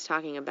Gumby was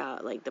talking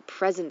about, like the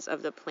presence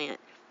of the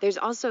plant, there's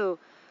also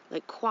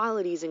like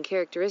qualities and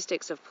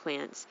characteristics of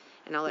plants,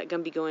 and I'll let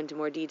Gumby go into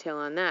more detail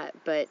on that,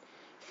 but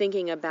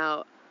thinking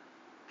about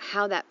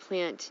how that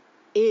plant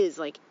is,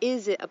 like,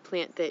 is it a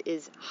plant that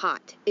is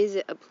hot? Is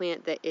it a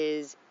plant that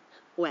is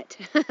wet?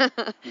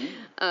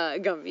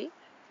 Gumby?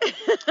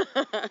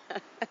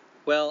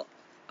 Well,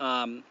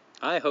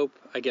 I hope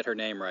I get her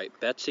name right.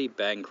 Betsy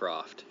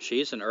Bancroft.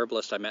 She's an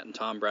herbalist I met in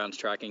Tom Brown's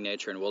Tracking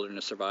Nature and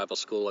Wilderness Survival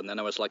School, and then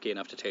I was lucky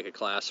enough to take a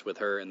class with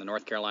her in the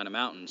North Carolina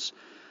mountains.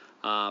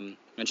 And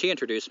she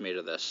introduced me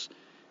to this.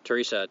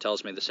 Teresa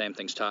tells me the same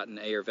thing's taught in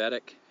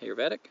Ayurveda,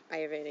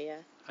 yeah.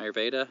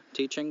 Ayurveda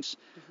teachings.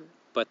 Mm-hmm.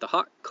 But the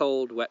hot,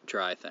 cold, wet,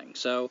 dry thing.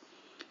 So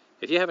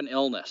if you have an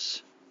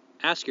illness,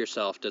 ask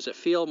yourself, does it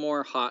feel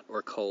more hot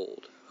or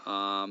cold?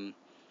 I'm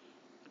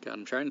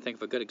trying to think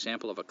of a good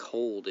example of a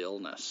cold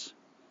illness.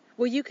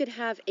 Well, you could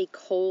have a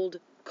cold,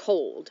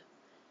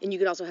 and you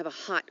could also have a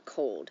hot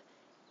cold.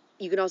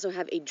 you can also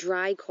have a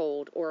dry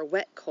cold or a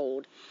wet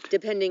cold,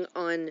 depending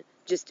on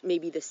just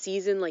maybe the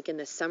season. Like in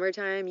the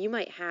summertime, you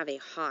might have a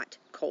hot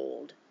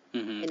cold,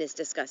 Mm-hmm. and it's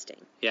disgusting.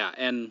 Yeah,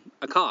 and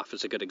a cough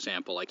is a good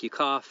example. Like you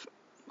cough,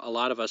 a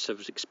lot of us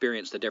have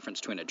experienced the difference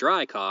between a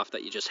dry cough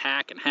that you just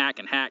hack and hack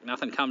and hack,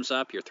 nothing comes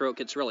up, your throat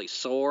gets really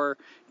sore,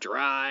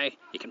 dry,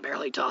 you can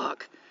barely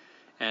talk,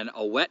 and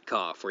a wet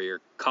cough where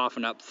you're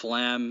coughing up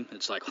phlegm,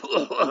 it's like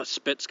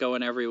spit's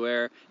going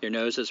everywhere, your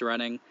nose is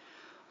running.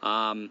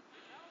 And,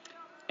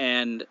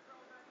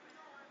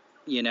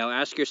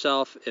 ask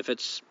yourself if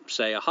it's,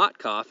 say, a hot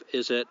cough,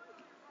 is it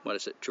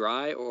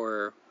dry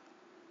or,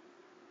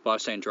 well, I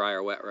was saying dry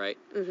or wet, right?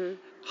 Mm-hmm.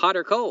 Hot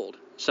or cold.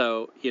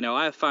 So,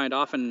 I find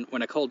often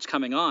when a cold's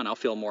coming on, I'll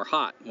feel more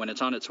hot. When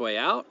it's on its way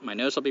out, my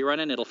nose will be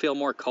running, it'll feel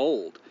more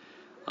cold.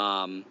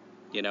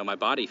 My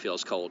body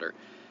feels colder.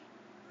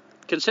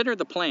 Consider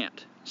the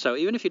plant. So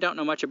even if you don't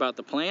know much about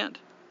the plant,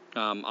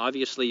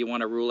 obviously you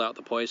want to rule out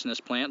the poisonous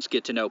plants.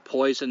 Get to know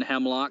poison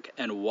hemlock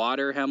and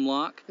water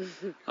hemlock.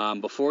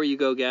 Before you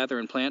go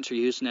gathering plants or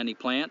using any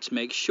plants,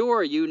 make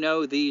sure you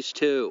know these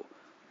two.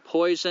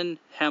 Poison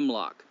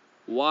hemlock,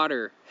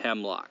 water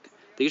hemlock.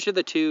 These are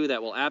the two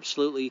that will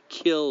absolutely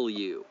kill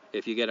you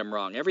if you get them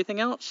wrong. Everything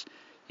else,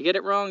 you get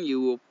it wrong, you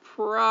will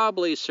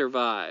probably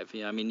survive.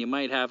 You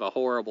might have a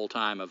horrible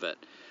time of it.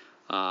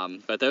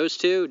 But those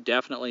two,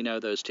 definitely know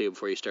those two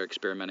before you start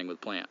experimenting with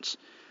plants.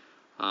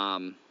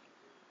 Damn,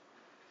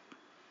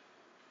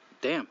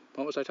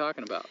 what was I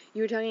talking about?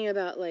 You were talking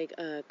about like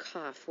a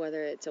cough,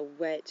 whether it's a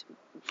wet,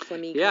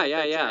 phlegmy Yeah.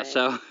 cough or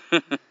dry.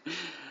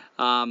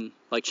 So,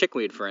 like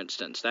chickweed, for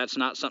instance, that's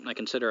not something I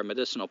consider a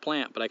medicinal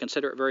plant, but I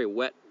consider it very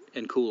wet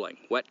and cooling,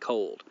 wet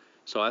cold.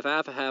 So if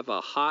I have a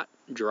hot,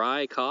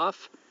 dry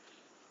cough,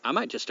 I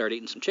might just start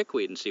eating some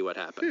chickweed and see what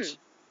happens.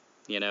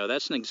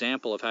 That's an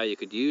example of how you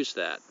could use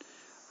that.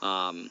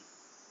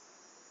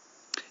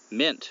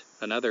 Mint,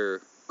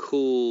 another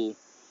cool,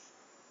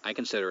 I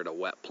consider it a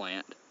wet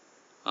plant.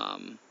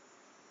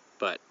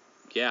 But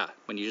yeah,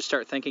 when you just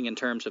start thinking in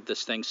terms of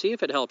this thing, see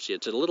if it helps you.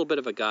 It's a little bit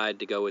of a guide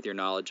to go with your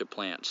knowledge of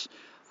plants.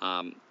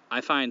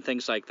 I find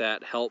things like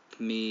that help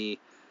me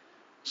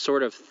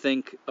sort of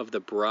think of the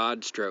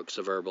broad strokes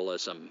of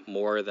herbalism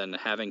more than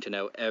having to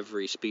know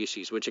every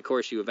species, which of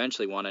course you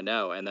eventually want to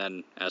know. And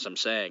then, as I'm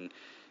saying,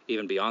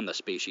 even beyond the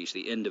species,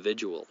 the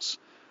individuals.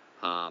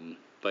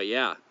 But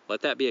yeah,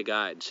 let that be a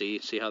guide. See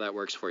how that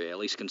works for you. At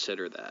least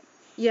consider that.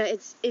 Yeah,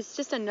 it's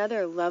just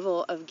another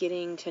level of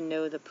getting to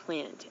know the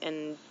plant.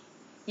 And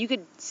you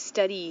could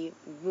study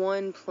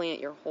one plant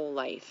your whole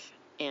life,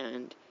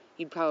 and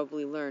you'd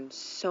probably learn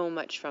so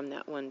much from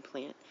that one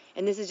plant.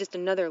 And this is just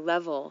another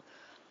level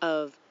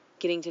of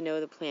getting to know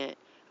the plant,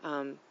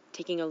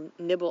 taking a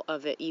nibble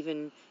of it,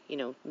 even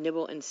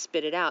nibble and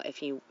spit it out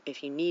if you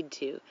need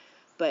to.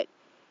 But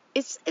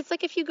it's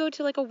like if you go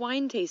to like a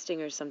wine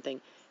tasting or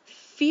something,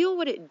 feel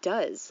what it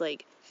does,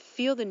 like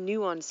feel the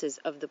nuances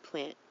of the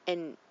plant,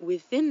 and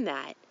within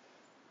that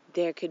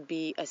there could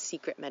be a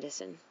secret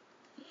medicine.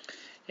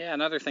 Yeah,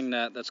 another thing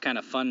that's kind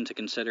of fun to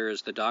consider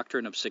is the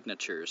doctrine of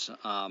signatures.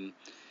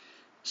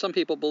 Some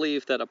people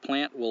believe that a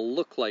plant will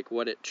look like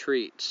what it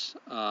treats.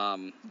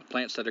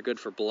 Plants that are good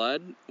for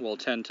blood will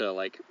tend to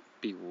like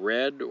be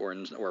red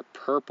or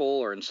purple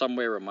or in some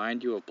way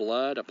remind you of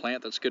blood. A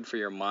plant that's good for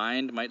your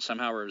mind might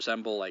somehow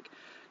resemble like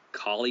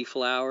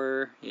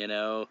cauliflower,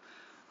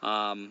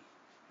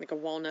 Like a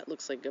walnut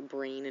looks like a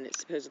brain, and it's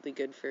supposedly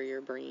good for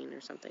your brain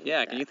or something. Yeah,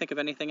 like can you think of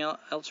anything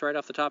else right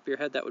off the top of your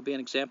head that would be an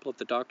example of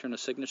the doctrine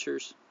of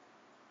signatures?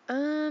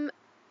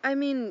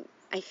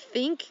 I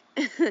think,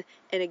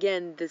 and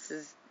again, this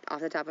is off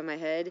the top of my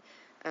head,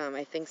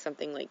 I think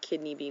something like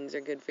kidney beans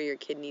are good for your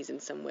kidneys in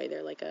some way.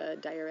 They're like a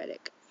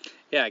diuretic.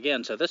 Yeah,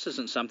 again, so this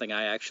isn't something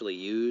I actually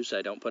use.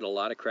 I don't put a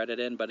lot of credit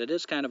in, but it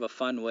is kind of a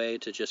fun way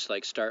to just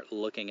like start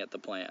looking at the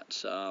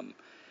plants.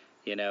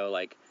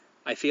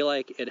 I feel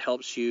like it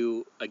helps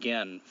you,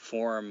 again,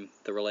 form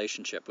the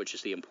relationship, which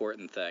is the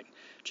important thing.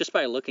 Just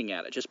by looking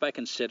at it, just by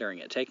considering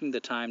it, taking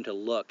the time to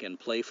look and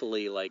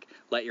playfully,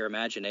 let your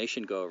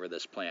imagination go over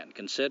this plant.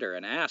 Consider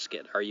and ask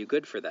it, are you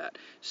good for that?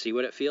 See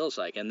what it feels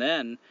like. And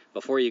then,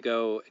 before you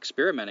go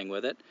experimenting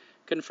with it,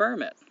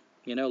 confirm it.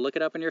 Look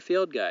it up in your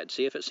field guide.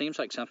 See if it seems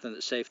like something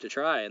that's safe to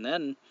try. And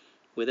then,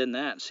 within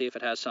that, see if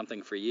it has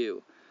something for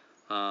you.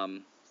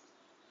 So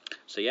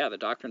yeah, the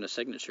doctrine of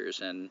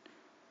signatures. And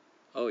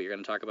oh, you're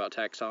going to talk about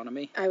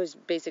taxonomy? I was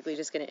basically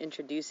just going to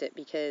introduce it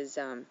because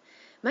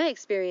my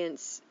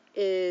experience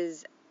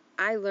is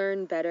I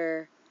learn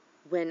better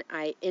when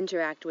I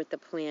interact with the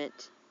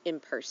plant in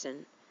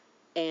person.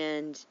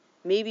 And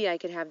maybe I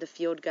could have the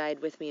field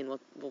guide with me, and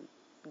we'll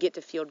get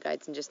to field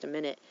guides in just a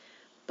minute.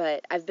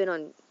 But I've been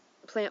on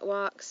plant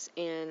walks,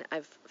 and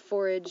I've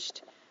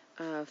foraged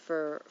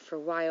for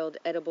wild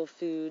edible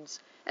foods,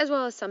 as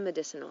well as some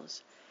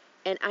medicinals.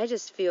 And I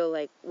just feel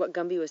like what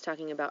Gumby was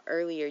talking about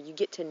earlier, you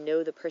get to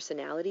know the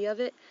personality of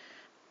it.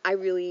 I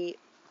really,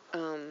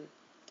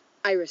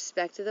 I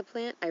respect the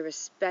plant. I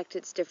respect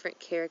its different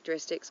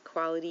characteristics,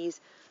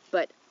 qualities,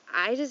 but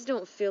I just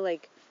don't feel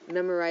like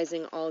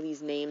memorizing all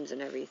these names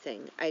and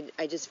everything.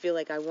 I just feel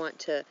like I want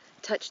to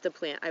touch the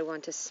plant. I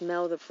want to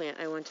smell the plant.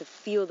 I want to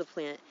feel the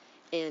plant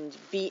and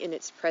be in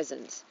its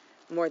presence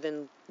more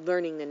than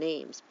learning the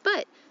names.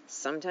 But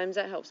sometimes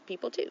that helps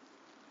people too.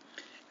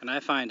 And I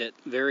find it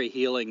very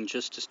healing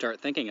just to start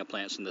thinking of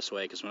plants in this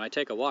way, because when I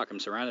take a walk, I'm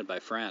surrounded by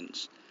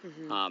friends.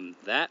 Mm-hmm.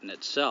 That in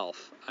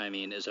itself, I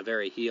mean, is a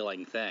very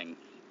healing thing.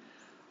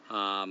 So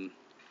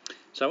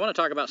I want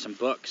to talk about some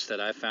books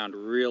that I found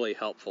really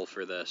helpful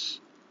for this.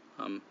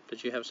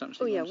 Did you have something?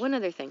 Oh yeah, one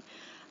other thing.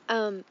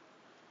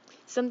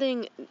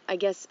 Something, I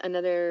guess,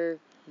 another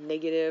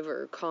negative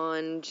or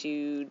con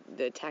to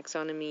the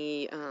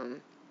taxonomy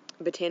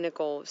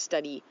botanical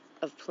study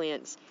of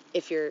plants,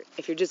 if you're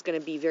just going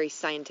to be very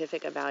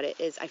scientific about it,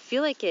 is I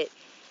feel like it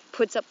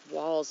puts up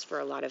walls for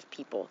a lot of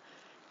people.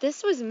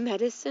 This was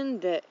medicine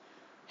that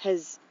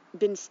has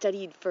been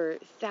studied for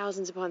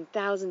thousands upon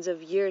thousands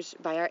of years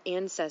by our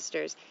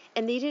ancestors,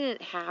 and they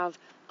didn't have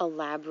a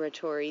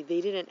laboratory. They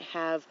didn't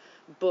have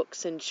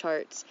books and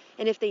charts,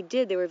 and if they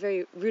did, they were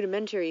very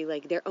rudimentary,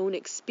 like their own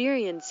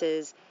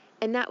experiences,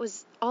 and that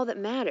was all that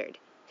mattered,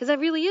 because that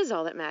really is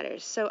all that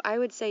matters. So I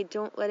would say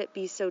don't let it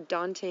be so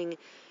daunting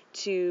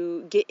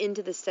to get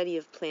into the study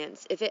of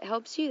plants. If it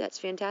helps you, that's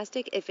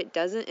fantastic. If it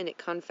doesn't, and it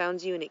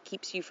confounds you and it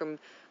keeps you from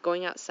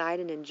going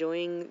outside and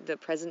enjoying the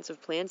presence of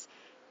plants,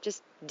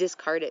 just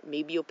discard it.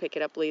 Maybe you'll pick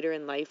it up later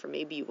in life, or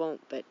maybe you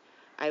won't, but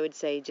I would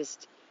say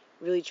just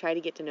really try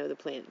to get to know the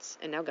plants.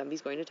 And now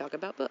Gumby's going to talk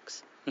about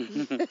books.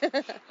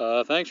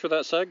 Thanks for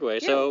that segue. You're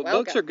so welcome.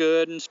 Books are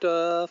good and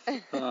stuff.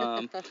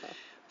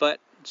 But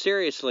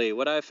seriously,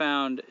 what I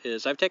found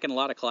is I've taken a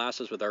lot of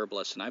classes with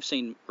herbalists, and I've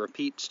seen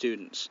repeat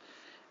students.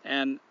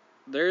 And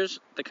there's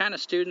the kind of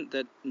student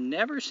that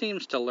never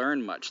seems to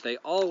learn much. They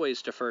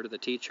always defer to the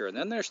teacher. And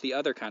then there's the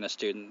other kind of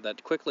student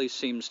that quickly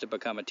seems to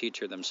become a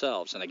teacher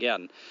themselves. And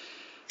again,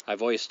 I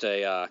voiced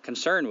a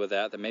concern with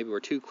that maybe we're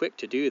too quick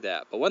to do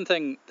that. But one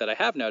thing that I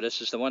have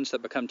noticed is the ones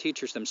that become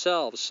teachers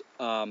themselves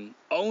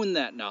own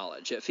that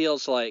knowledge. It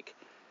feels like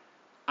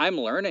I'm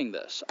learning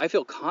this. I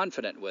feel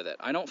confident with it.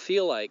 I don't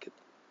feel like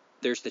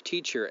there's the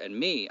teacher and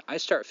me. I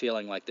start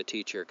feeling like the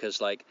teacher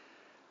because, like,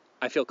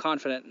 I feel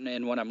confident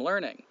in what I'm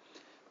learning.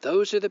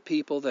 Those are the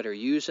people that are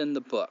using the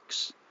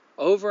books.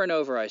 Over and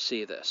over I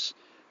see this.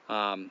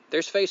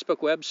 There's Facebook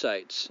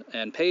websites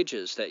and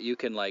pages that you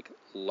can, like,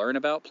 learn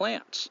about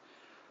plants.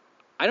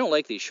 I don't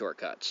like these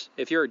shortcuts.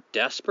 If you're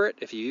desperate,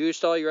 if you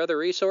used all your other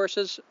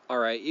resources, all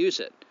right, use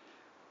it.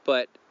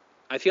 But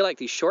I feel like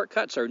these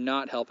shortcuts are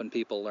not helping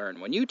people learn.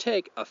 When you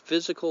take a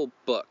physical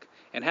book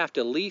and have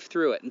to leaf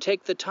through it and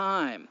take the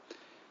time,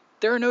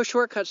 there are no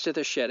shortcuts to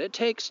this shit. It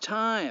takes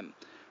time.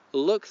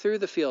 Look through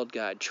the field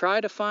guide.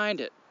 Try to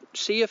find it.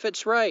 See if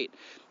it's right.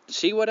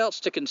 See what else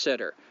to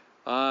consider.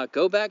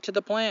 Go back to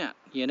the plant.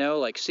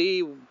 Like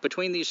see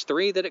between these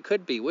three that it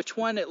could be, which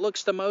one it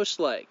looks the most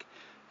like.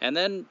 And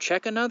then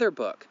check another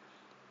book.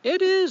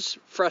 It is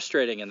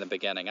frustrating in the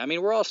beginning. I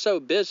mean, we're all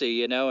so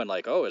busy, and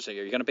like, oh,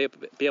 you're going to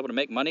be able to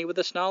make money with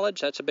this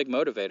knowledge? That's a big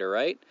motivator,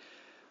 right?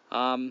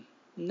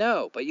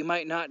 No, but you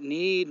might not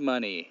need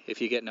money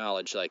if you get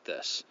knowledge like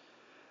this.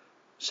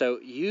 So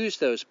use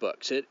those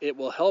books. It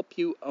will help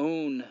you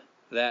own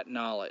that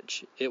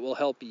knowledge. It will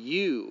help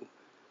you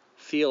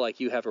feel like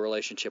you have a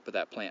relationship with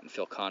that plant and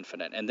feel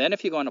confident. And then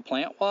if you go on a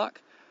plant walk,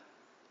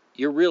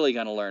 you're really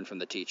going to learn from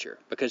the teacher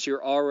because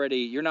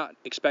you're not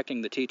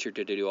expecting the teacher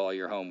to do all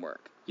your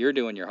homework. You're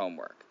doing your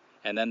homework.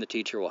 And then the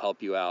teacher will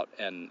help you out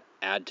and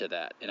add to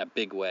that in a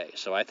big way.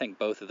 So I think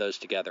both of those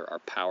together are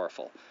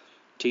powerful.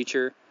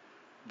 Teacher,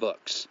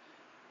 books.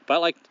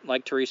 But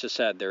like Teresa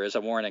said, there is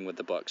a warning with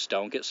the books.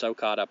 Don't get so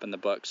caught up in the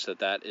books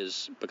that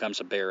becomes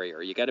a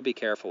barrier. You got to be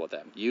careful with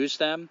them. Use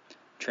them,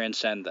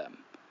 transcend them.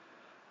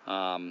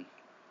 I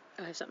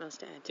have something else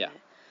to add to that.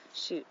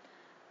 Shoot.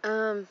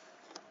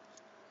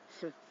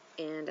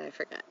 And I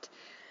forgot.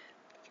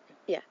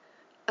 Yeah.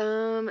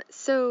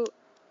 So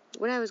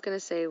what I was going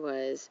to say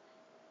was,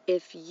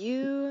 if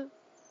you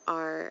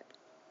are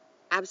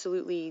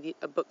absolutely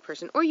a book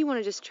person, or you want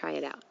to just try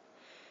it out,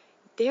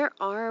 there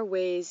are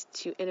ways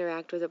to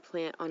interact with a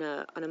plant on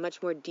a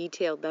much more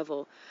detailed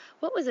level.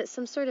 What was it?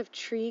 Some sort of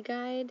tree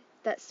guide?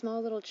 That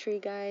small little tree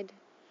guide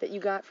that you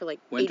got for like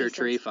Winter 80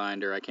 Tree cents?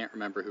 Finder. I can't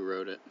remember who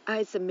wrote it.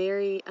 It's a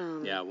Mary.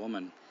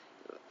 Woman.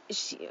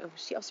 She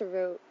also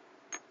wrote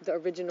the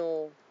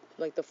original,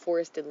 like the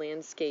forested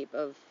landscape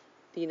of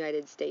the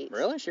United States.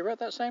 Really? She wrote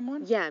that same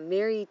one? Yeah,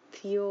 Mary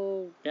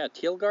Thiel. Yeah,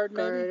 Thielgard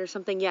maybe? Or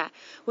something. Yeah.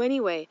 Well,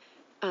 anyway,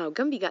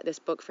 Gumby got this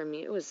book from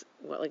me. It was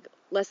like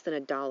less than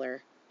 $1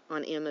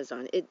 on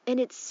Amazon. And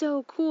it's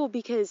so cool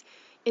because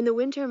in the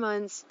winter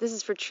months, this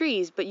is for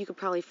trees, but you could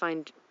probably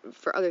find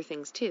for other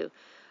things too,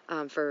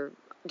 for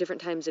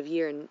different times of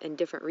year and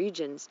different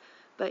regions.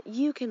 But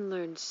you can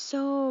learn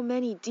so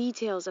many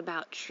details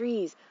about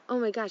trees. Oh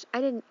my gosh,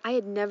 I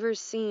had never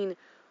seen,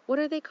 what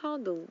are they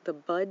called? The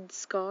bud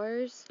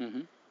scars?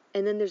 Mm-hmm.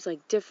 And then there's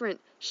like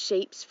different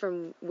shapes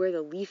from where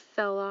the leaf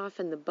fell off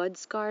and the bud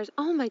scars.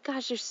 Oh my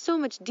gosh, there's so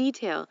much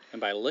detail. And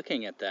by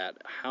looking at that,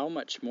 how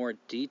much more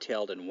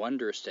detailed and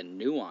wondrous and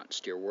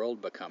nuanced your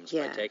world becomes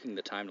by taking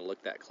the time to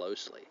look that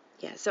closely.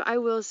 Yeah, so I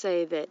will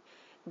say that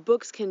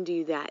books can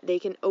do that. They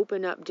can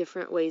open up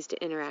different ways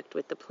to interact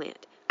with the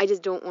plant. I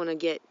just don't want to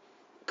get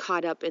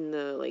caught up in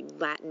the like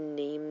Latin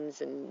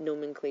names and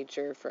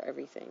nomenclature for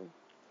everything.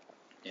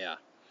 Yeah.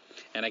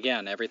 And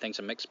again, everything's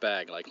a mixed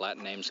bag. Like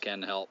Latin names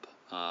can help,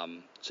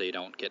 so you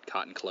don't get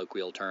caught in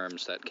colloquial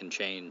terms that can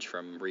change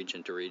from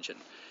region to region.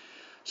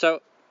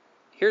 So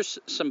here's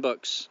some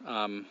books.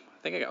 I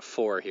think I got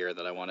 4 here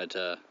that I wanted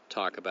to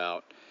talk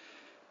about.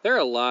 There are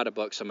a lot of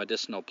books on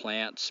medicinal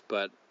plants,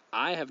 but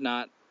I have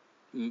not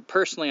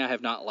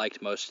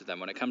liked most of them.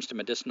 When it comes to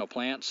medicinal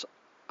plants,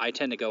 I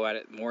tend to go at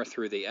it more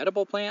through the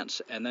edible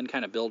plants and then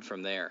kind of build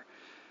from there.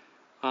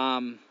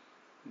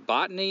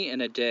 Botany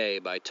in a Day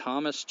by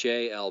Thomas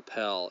J. L.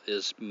 Pell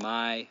is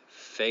my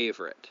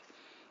favorite.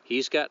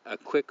 He's got a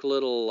quick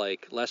little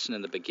lesson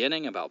in the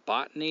beginning about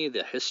botany,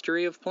 the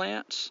history of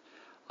plants,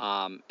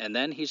 and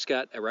then he's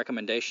got a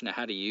recommendation of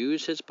how to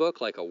use his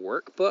book like a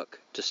workbook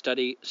to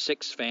study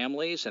 6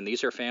 families, and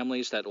these are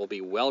families that will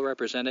be well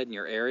represented in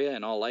your area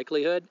in all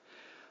likelihood.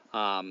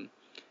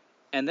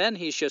 And then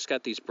he's just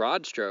got these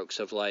broad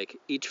strokes of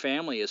each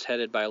family is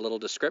headed by a little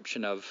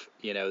description of,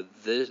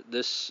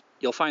 this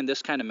you'll find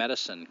this kind of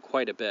medicine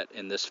quite a bit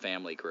in this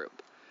family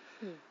group.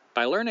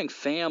 By learning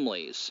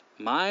families,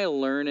 my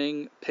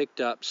learning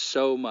picked up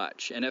so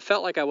much, and it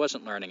felt like I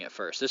wasn't learning at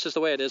first. This is the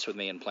way it is with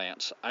me in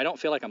plants. I don't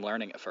feel like I'm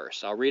learning at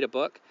first. I'll read a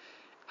book.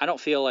 I don't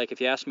feel like if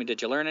you ask me,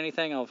 did you learn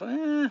anything? It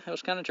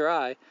was kind of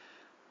dry.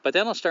 But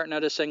then I'll start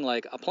noticing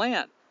a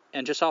plant,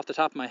 and just off the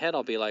top of my head,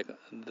 I'll be like,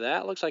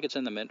 that looks like it's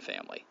in the mint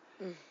family.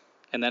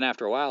 And then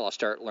after a while, I'll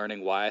start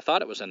learning why I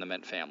thought it was in the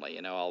mint family.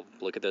 I'll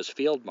look at those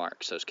field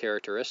marks, those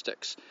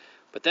characteristics.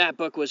 But that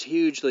book was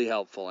hugely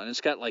helpful, and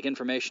it's got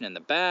information in the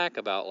back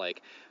about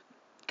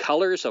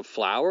colors of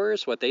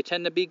flowers, what they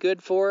tend to be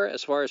good for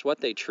as far as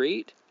what they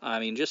treat. I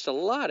mean, just a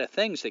lot of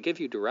things that give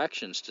you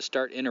directions to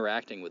start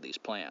interacting with these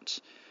plants.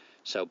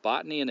 So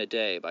Botany in a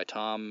Day by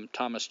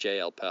Thomas J.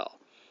 L. Pell.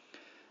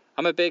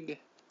 I'm a big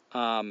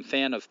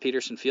fan of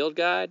Peterson Field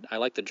Guide. I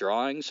like the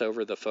drawings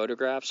over the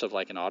photographs of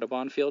an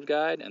Audubon field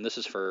guide, and this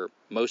is for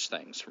most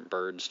things, from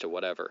birds to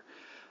whatever.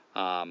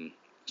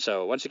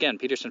 So once again,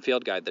 Peterson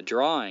Field Guide, the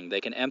drawing,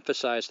 they can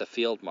emphasize the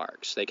field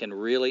marks. They can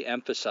really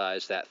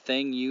emphasize that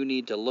thing you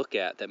need to look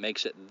at that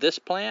makes it this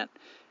plant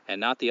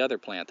and not the other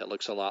plant that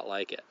looks a lot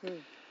like it.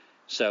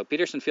 So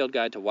Peterson Field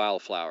Guide to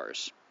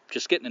Wildflowers,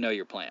 just getting to know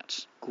your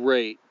plants.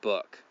 Great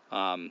book.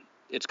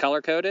 It's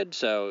color-coded,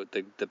 so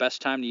the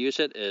best time to use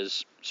it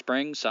is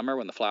spring, summer,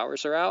 when the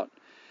flowers are out.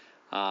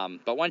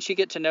 But once you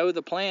get to know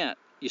the plant,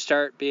 you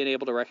start being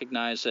able to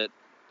recognize it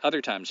other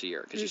times of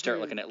year, because you start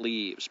looking at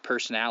leaves,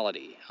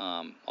 personality,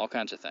 all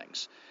kinds of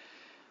things.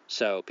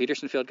 So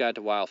Peterson Field Guide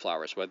to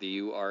Wildflowers, whether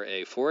you are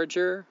a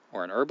forager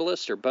or an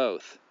herbalist or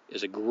both,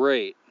 is a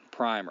great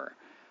primer.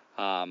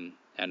 And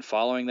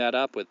following that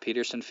up with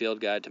Peterson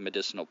Field Guide to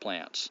Medicinal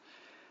Plants.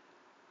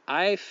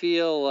 I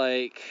feel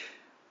like,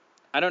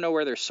 I don't know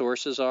where their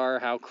sources are,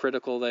 how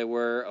critical they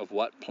were of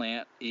what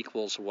plant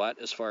equals what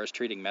as far as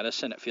treating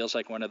medicine. It feels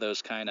like one of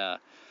those kind of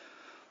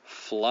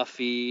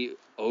fluffy,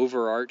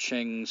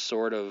 overarching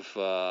sort of,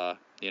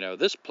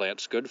 this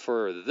plant's good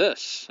for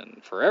this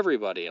and for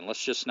everybody, and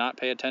let's just not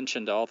pay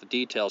attention to all the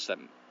details that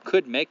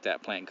could make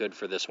that plant good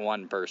for this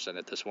one person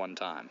at this one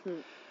time.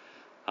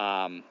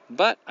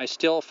 But I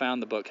still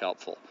found the book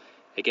helpful.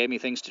 It gave me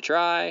things to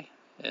try.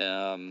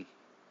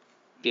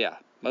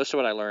 Most of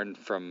what I learned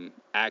from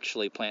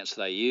actually plants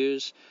that I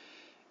use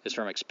is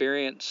from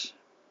experience,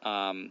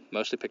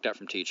 mostly picked up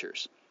from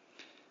teachers.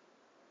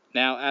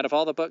 Now, out of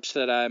all the books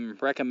that I'm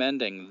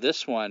recommending,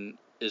 this one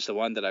is the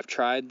one that I've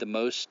tried the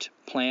most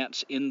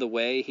plants in the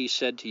way he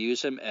said to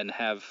use them and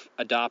have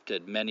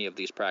adopted many of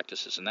these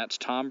practices, and that's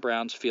Tom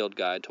Brown's Field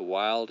Guide to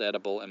Wild,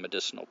 Edible, and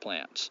Medicinal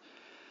Plants.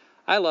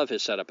 I love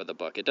his setup of the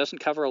book. It doesn't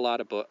cover a lot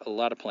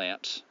of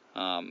plants.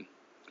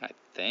 I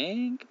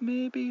think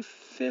maybe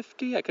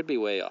 50. I could be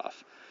way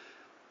off,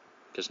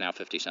 because now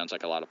 50 sounds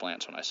like a lot of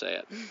plants when I say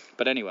it.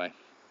 But anyway,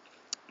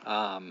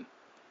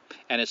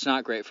 and it's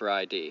not great for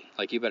ID.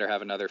 You better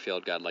have another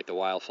field guide, like the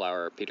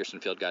Wildflower, Peterson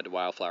Field Guide to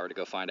Wildflower, to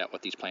go find out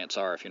what these plants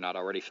are if you're not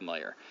already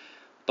familiar.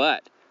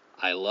 But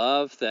I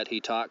love that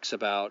he talks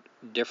about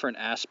different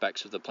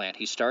aspects of the plant.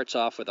 He starts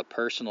off with a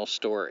personal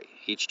story,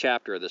 each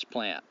chapter of this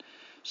plant.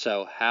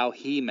 So how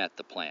he met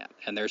the plant,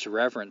 and there's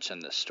reverence in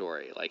this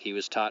story. He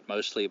was taught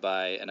mostly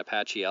by an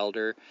Apache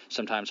elder,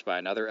 sometimes by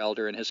another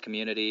elder in his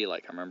community. I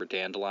remember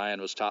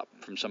Dandelion was taught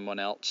from someone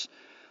else.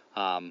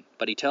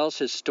 But he tells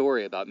his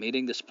story about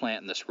meeting this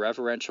plant in this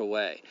reverential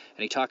way,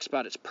 and he talks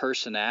about its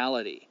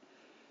personality.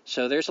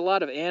 So there's a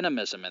lot of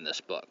animism in this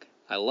book.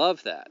 I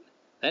love that.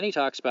 Then he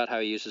talks about how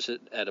he uses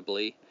it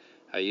edibly,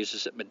 how he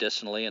uses it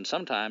medicinally, and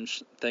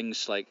sometimes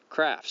things like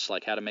crafts,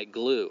 like how to make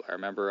glue. I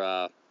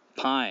remember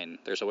pine.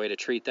 There's a way to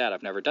treat that.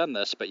 I've never done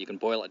this, but you can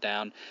boil it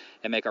down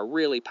and make a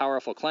really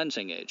powerful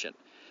cleansing agent.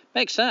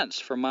 Makes sense.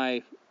 From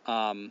my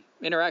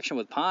interaction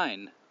with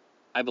pine,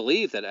 I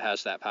believe that it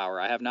has that power.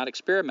 I have not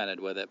experimented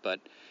with it, but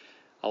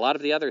a lot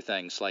of the other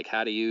things, like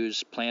how to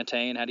use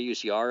plantain, how to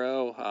use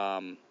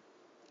yarrow,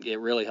 it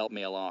really helped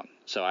me along.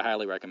 So I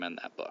highly recommend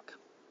that book.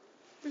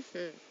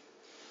 Mm-hmm.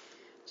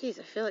 Geez,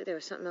 I feel like there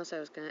was something else I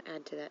was going to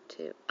add to that,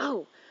 too.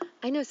 Oh,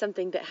 I know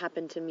something that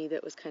happened to me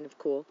that was kind of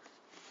cool.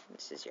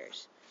 This is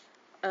yours.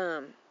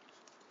 The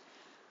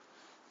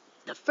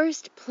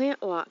first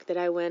plant walk that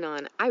I went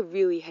on, I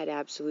really had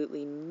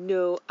absolutely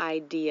no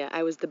idea.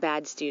 I was the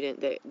bad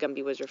student that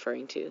Gumby was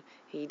referring to.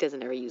 He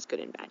doesn't ever use good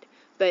and bad.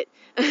 But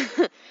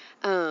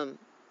I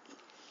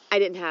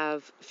didn't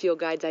have field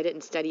guides. I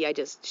didn't study. I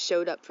just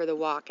showed up for the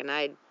walk, and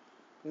I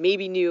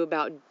maybe knew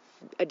about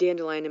a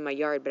dandelion in my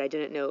yard, but I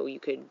didn't know you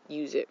could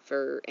use it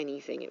for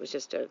anything. It was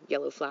just a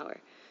yellow flower.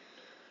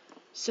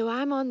 So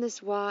I'm on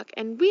this walk,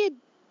 and we had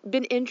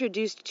been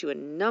introduced to a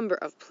number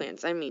of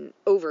plants. I mean,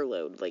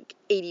 overload, like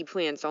 80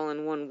 plants all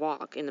in one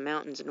walk in the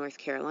mountains of North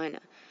Carolina.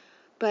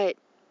 But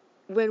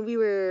when we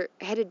were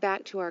headed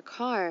back to our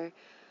car,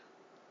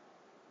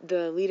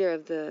 the leader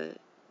of the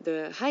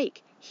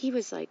hike, he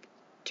was like,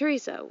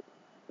 Teresa,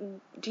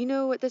 do you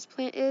know what this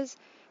plant is?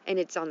 And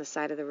it's on the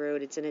side of the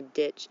road. It's in a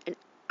ditch. And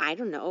I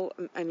don't know.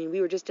 I mean, we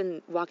were just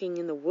walking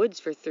in the woods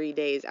for 3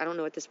 days. I don't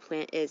know what this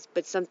plant is,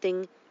 but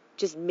something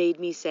just made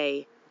me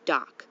say,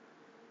 dock.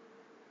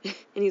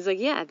 And he's like,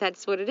 yeah,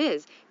 that's what it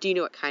is. Do you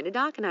know what kind of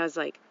dock? And I was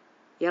like,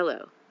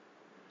 yellow.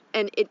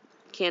 And it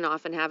can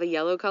often have a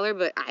yellow color,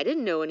 but I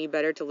didn't know any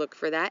better to look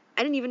for that.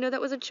 I didn't even know that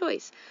was a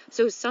choice.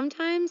 So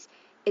sometimes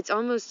it's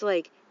almost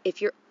like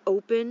if you're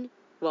open,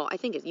 well, I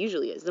think it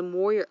usually is, the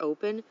more you're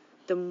open,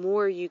 the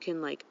more you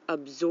can like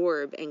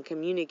absorb and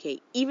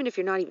communicate, even if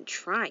you're not even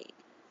trying.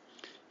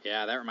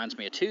 Yeah, that reminds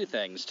me of two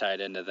things tied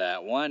into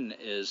that. One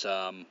is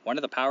one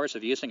of the powers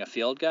of using a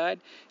field guide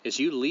is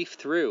you leaf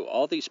through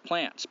all these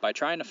plants by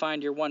trying to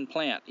find your one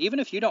plant, even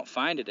if you don't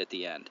find it at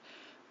the end.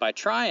 By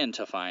trying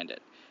to find it,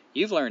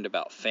 you've learned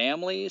about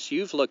families,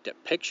 you've looked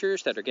at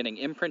pictures that are getting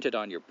imprinted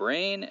on your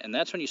brain, and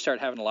that's when you start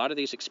having a lot of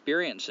these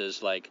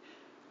experiences like,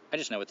 I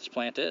just know what this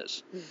plant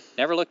is.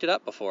 Never looked it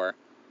up before,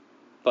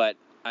 but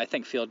I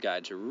think field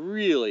guides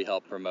really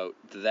help promote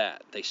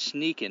that. They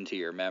sneak into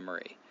your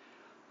memory.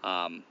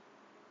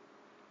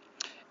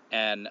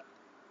 And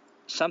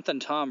something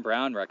Tom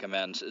Brown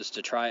recommends is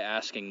to try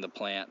asking the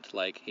plant,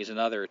 like he's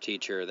another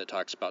teacher that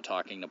talks about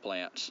talking to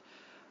plants.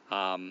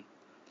 And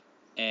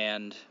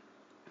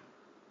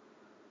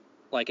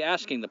like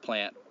asking the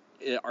plant,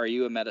 are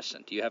you a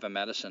medicine? Do you have a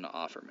medicine to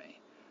offer me?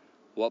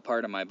 What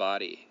part of my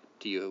body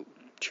do you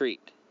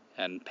treat?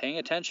 And paying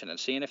attention and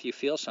seeing if you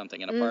feel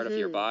something in a part of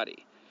your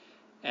body.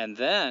 And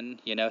then,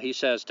 he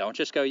says, don't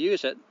just go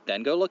use it,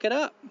 then go look it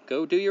up.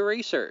 Go do your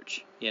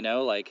research,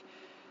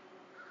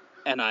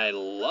 And I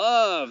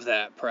love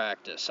that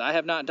practice. I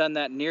have not done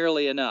that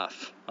nearly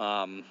enough.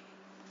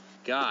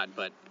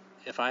 But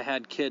if I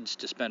had kids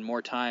to spend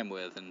more time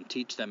with and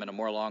teach them in a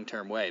more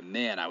long-term way,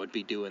 man, I would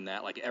be doing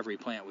that like every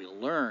plant we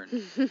learn.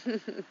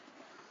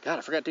 God,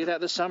 I forgot to do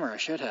that this summer. I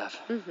should have.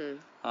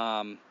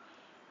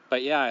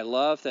 But yeah, I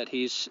love that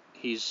he's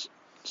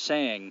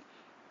saying,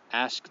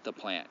 ask the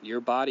plant. Your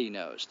body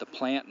knows. The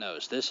plant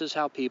knows. This is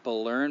how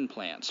people learn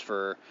plants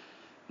for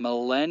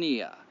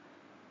millennia.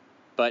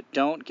 But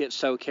don't get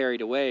so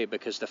carried away,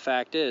 because the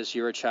fact is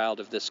you're a child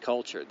of this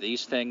culture.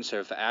 These things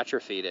have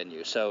atrophied in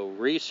you. So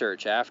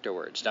research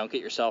afterwards. Don't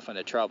get yourself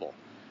into trouble.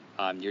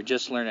 You're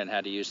just learning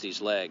how to use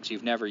these legs.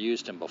 You've never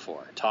used them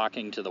before.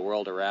 Talking to the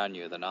world around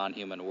you, the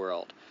non-human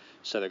world.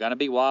 So they're going to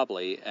be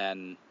wobbly,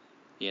 and,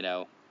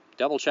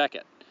 double check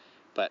it.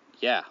 But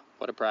yeah,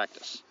 what a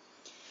practice.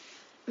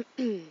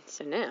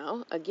 So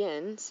now,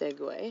 again,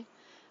 segue.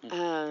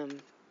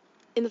 In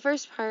the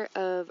first part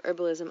of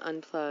Herbalism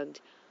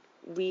Unplugged,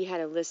 we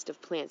had a list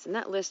of plants, and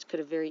that list could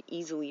have very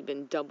easily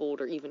been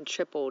doubled or even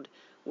tripled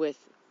with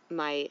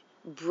my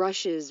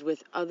brushes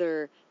with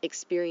other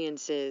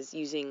experiences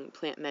using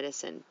plant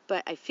medicine.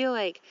 But I feel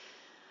like,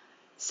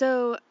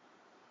 so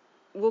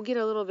we'll get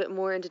a little bit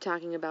more into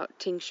talking about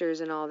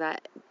tinctures and all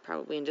that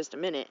probably in just a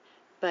minute,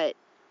 but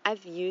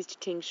I've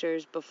used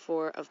tinctures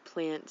before of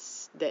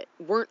plants that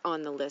weren't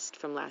on the list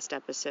from last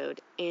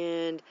episode,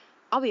 and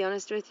I'll be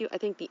honest with you, I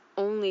think the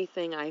only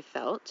thing I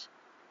felt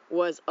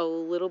was a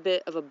little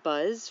bit of a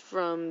buzz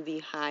from the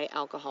high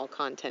alcohol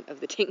content of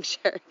the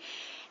tincture.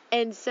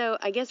 And so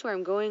I guess where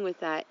I'm going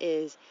with that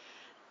is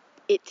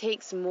it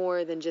takes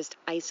more than just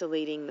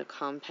isolating the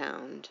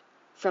compound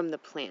from the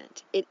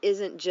plant. It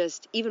isn't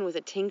just, even with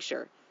a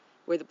tincture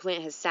where the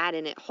plant has sat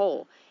in it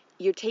whole,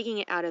 you're taking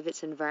it out of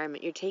its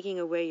environment. You're taking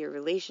away your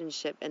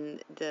relationship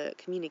and the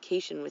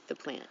communication with the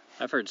plant.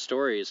 I've heard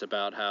stories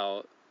about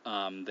how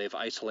they've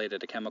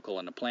isolated a chemical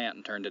in a plant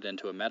and turned it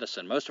into a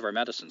medicine. Most of our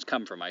medicines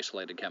come from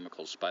isolated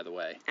chemicals, by the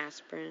way.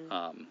 Aspirin.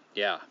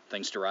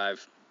 Things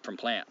derived from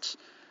plants.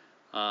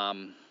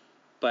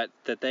 But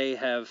that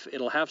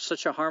it'll have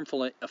such a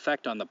harmful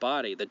effect on the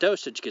body. The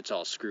dosage gets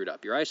all screwed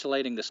up. You're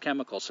isolating this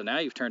chemical, so now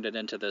you've turned it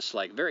into this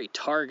very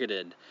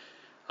targeted,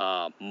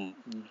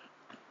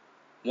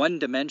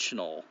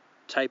 one-dimensional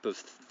type of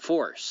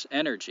force,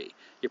 energy.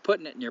 You're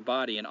putting it in your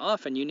body, and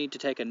often you need to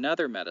take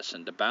another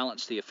medicine to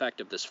balance the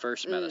effect of this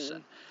first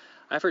medicine.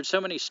 I've heard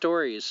so many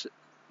stories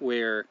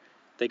where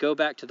they go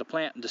back to the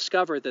plant and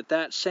discover that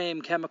that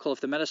same chemical of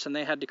the medicine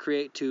they had to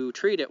create to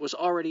treat it was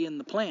already in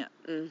the plant.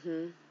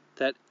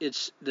 That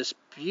it's this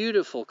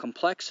beautiful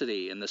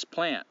complexity in this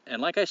plant.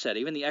 And like I said,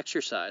 even the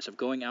exercise of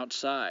going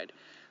outside.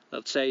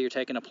 Let's say you're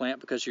taking a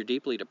plant because you're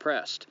deeply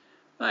depressed.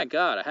 My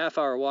God, a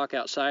half-hour walk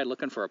outside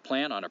looking for a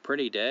plant on a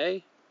pretty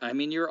day? I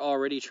mean, you're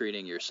already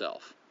treating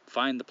yourself.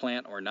 Find the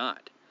plant or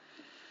not.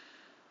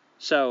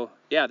 So,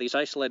 yeah, these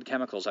isolated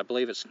chemicals, I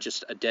believe it's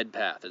just a dead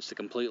path. It's the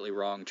completely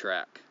wrong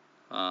track.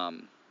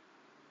 Was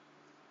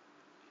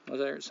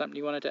there something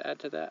you wanted to add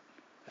to that?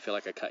 I feel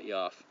like I cut you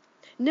off.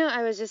 No,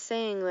 I was just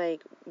saying,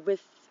 like,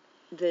 with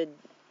the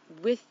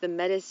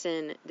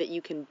medicine that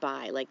you can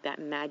buy, like that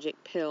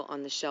magic pill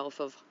on the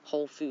shelf of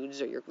Whole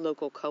Foods or your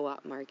local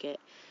co-op market,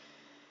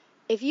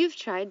 if you've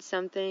tried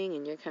something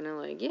and you're kind of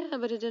like, yeah,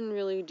 but it didn't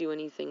really do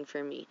anything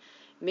for me,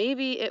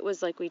 maybe it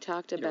was like we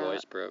talked about. Your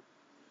voice broke.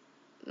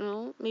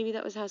 No, maybe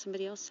that was how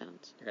somebody else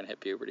sounds. You're going to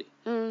hit puberty.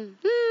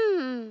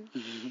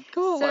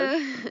 Go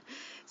on.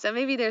 So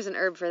maybe there's an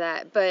herb for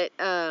that. But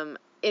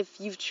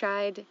if you've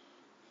tried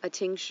a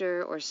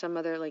tincture or some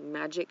other like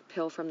magic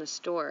pill from the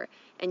store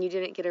and you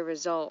didn't get a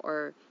result,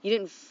 or you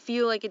didn't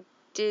feel like it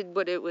did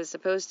what it was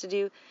supposed to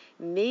do,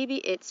 maybe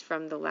it's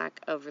from the lack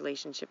of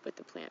relationship with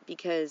the plant.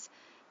 Because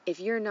if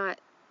you're not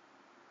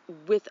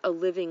with a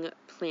living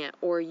plant,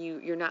 or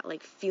you're not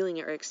like feeling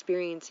it or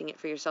experiencing it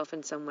for yourself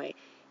in some way,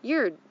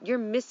 you're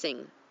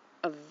missing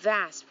a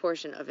vast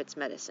portion of its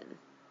medicine.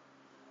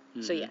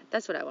 So yeah,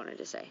 that's what I wanted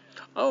to say.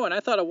 Oh, and I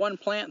thought of one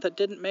plant that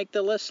didn't make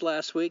the list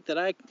last week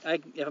that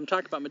if I'm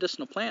talking about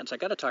medicinal plants, I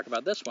got to talk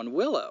about this one,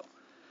 willow,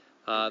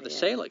 the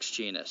Salix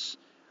genus.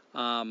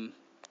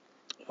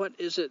 What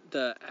is it?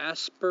 The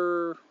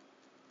asper?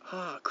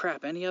 Oh,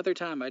 crap. Any other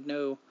time I'd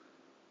know.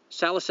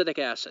 Salicylic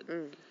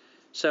acid.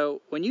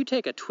 So when you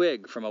take a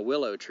twig from a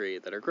willow tree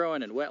that are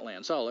growing in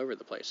wetlands all over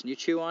the place and you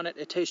chew on it,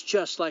 it tastes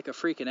just like a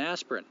freaking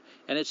aspirin.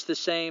 And it's the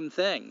same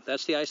thing.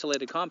 That's the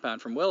isolated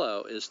compound from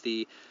willow, is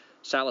the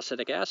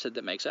salicylic acid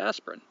that makes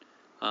aspirin.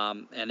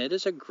 And it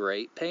is a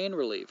great pain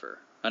reliever.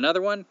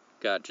 Another one,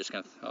 God,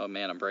 oh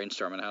man, I'm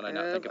brainstorming. How did I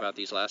not think about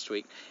these last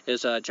week?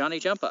 Is Johnny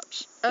Jump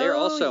Ups. They're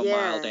also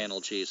mild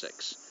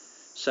analgesics.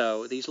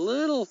 So these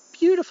little,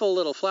 beautiful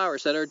little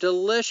flowers that are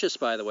delicious,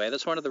 by the way.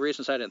 That's one of the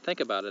reasons I didn't think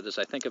about it, is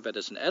I think of it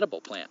as an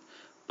edible plant.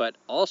 But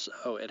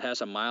also, it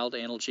has a mild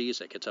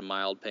analgesic. It's a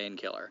mild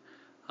painkiller.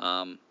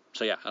 So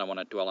yeah, I don't want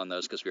to dwell on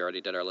those because we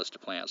already did our list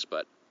of plants,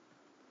 but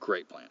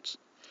great plants.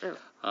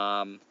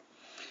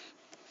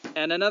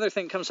 And another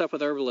thing that comes up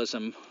with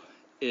herbalism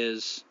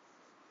is,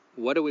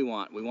 what do we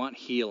want? We want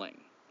healing.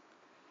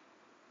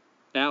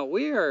 Now,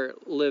 we are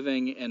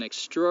living in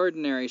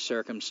extraordinary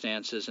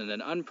circumstances in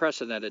an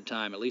unprecedented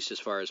time, at least as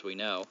far as we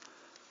know,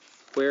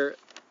 where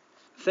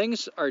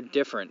things are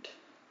different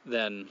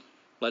than,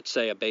 let's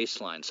say, a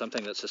baseline,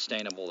 something that's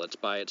sustainable, that's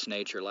by its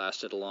nature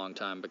lasted a long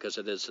time because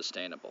it is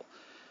sustainable.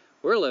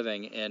 We're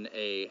living in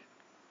a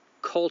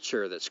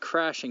culture that's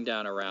crashing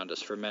down around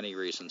us for many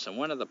reasons, and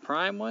one of the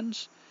prime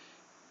ones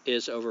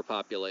is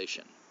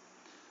overpopulation.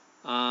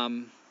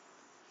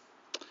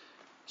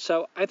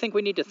 So I think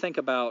we need to think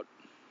about,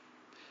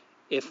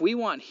 if we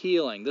want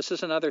healing, this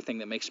is another thing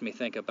that makes me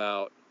think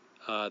about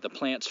the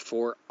plants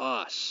for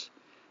us.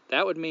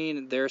 That would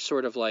mean they're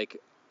sort of like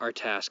our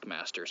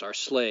taskmasters, our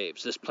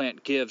slaves. This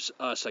plant gives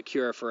us a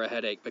cure for a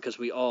headache because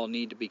we all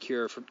need to be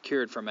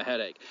cured from a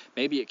headache.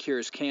 Maybe it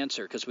cures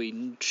cancer because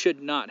we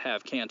should not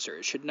have cancer.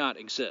 It should not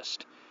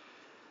exist.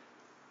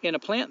 On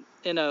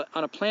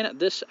a planet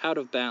this out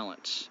of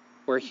balance,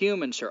 where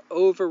humans are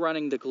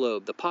overrunning the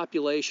globe, the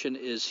population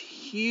is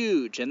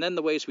huge, and then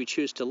the ways we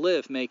choose to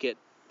live make it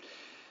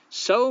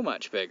so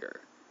much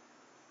bigger.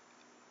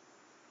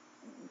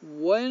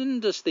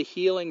 When does the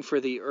healing for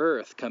the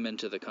earth come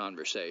into the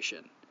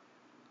conversation?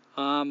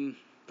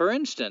 For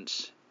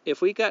instance,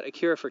 if we got a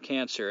cure for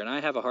cancer, and I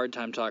have a hard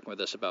time talking with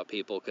this about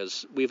people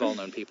because we've all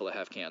known people that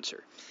have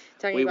cancer.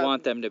 We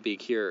want them to be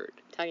cured.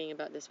 Talking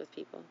about this with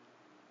people.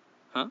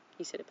 Huh?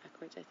 You said it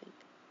backwards, I think.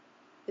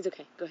 It's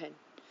okay. Go ahead.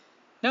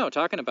 No,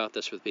 talking about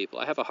this with people.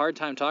 I have a hard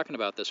time talking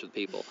about this with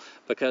people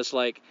because,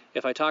 like,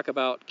 if I talk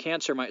about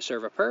cancer might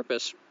serve a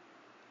purpose,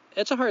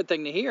 it's a hard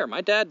thing to hear.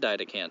 My dad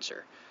died of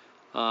cancer.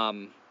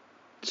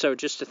 So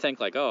just to think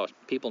like, oh,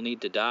 people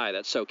need to die,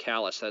 that's so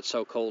callous, that's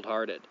so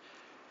cold-hearted.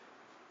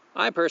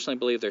 I personally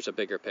believe there's a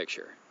bigger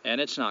picture, and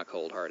it's not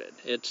cold-hearted.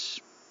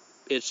 It's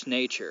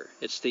nature.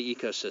 It's the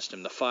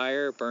ecosystem. The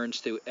fire burns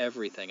through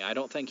everything. I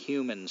don't think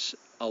humans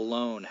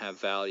alone have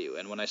value.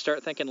 And when I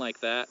start thinking like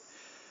that,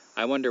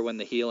 I wonder when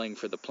the healing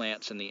for the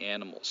plants and the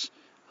animals,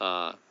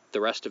 the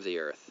rest of the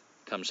earth,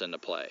 comes into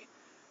play.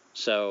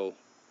 So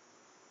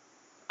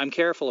I'm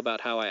careful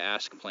about how I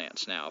ask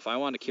plants now. If I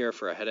want a cure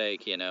for a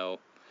headache,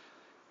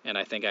 and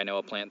I think I know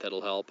a plant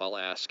that'll help, I'll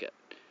ask it.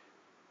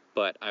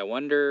 But I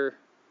wonder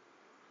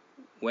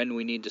when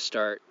we need to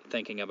start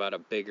thinking about a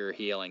bigger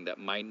healing that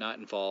might not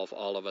involve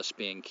all of us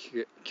being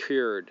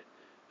cured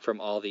from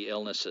all the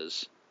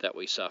illnesses that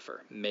we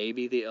suffer.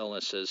 Maybe the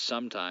illnesses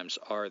sometimes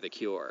are the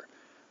cure.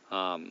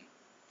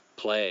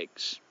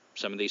 Plagues,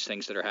 some of these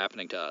things that are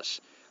happening to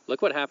us.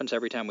 Look what happens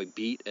every time we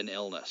beat an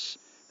illness,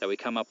 that we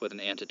come up with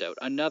an antidote.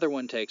 Another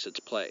one takes its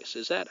place.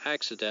 Is that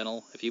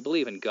accidental? If you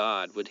believe in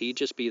God, would he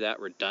just be that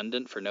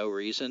redundant for no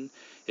reason?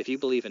 If you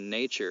believe in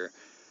nature,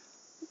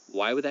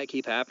 why would that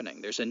keep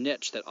happening? There's a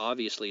niche that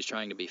obviously is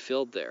trying to be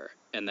filled there,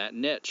 and that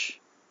niche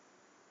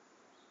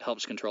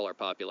helps control our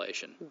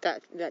population.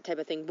 That type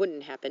of thing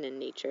wouldn't happen in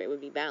nature. It would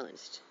be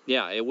balanced.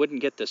 Yeah, it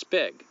wouldn't get this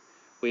big.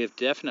 We have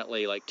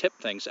definitely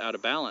tipped things out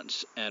of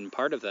balance, and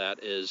part of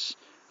that is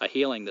a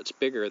healing that's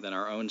bigger than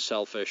our own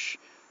selfish,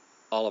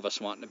 all of us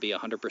wanting to be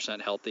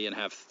 100% healthy and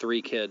have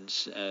 3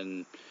 kids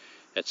and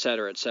et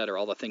cetera,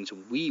 all the things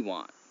we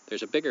want.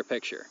 There's a bigger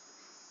picture,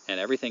 and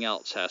everything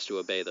else has to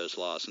obey those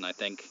laws, and I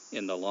think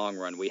in the long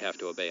run we have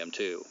to obey them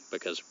too,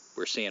 because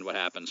we're seeing what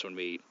happens when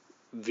we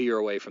veer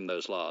away from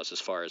those laws as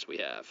far as we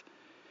have.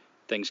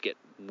 Things get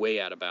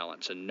way out of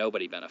balance and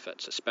nobody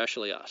benefits,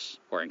 especially us,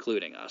 or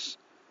including us.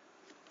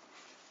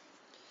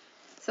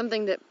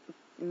 Something that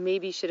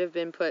maybe should have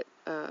been put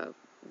when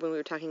we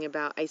were talking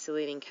about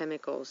isolating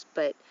chemicals,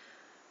 but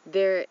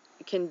there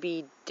can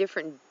be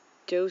different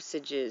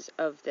dosages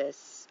of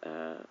this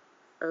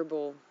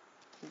herbal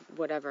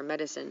whatever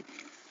medicine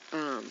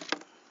and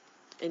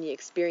the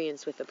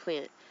experience with the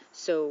plant.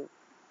 So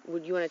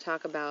would you want to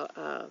talk about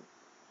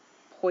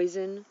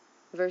poison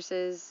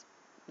versus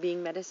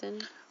being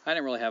medicine? I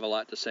didn't really have a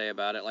lot to say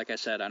about it. Like I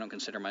said, I don't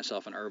consider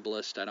myself an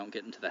herbalist. I don't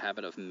get into the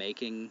habit of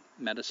making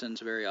medicines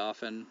very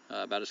often.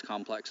 About as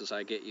complex as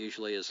I get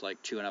usually is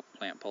like chewing up a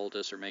plant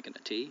poultice or making a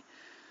tea.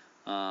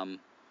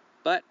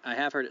 But I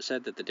have heard it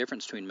said that the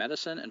difference between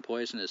medicine and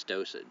poison is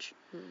dosage.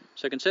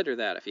 So consider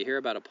that. If you hear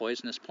about a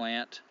poisonous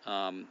plant,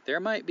 there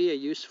might be a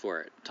use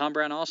for it. Tom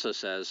Brown also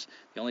says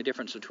the only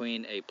difference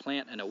between a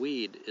plant and a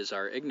weed is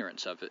our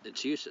ignorance of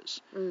its uses.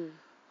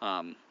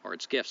 Or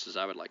its gifts, as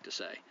I would like to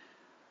say.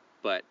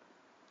 But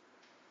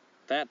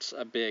that's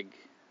a big,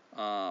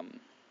 part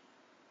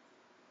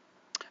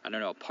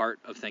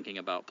of thinking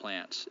about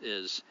plants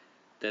is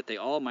that they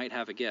all might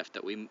have a gift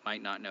that we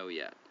might not know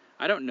yet.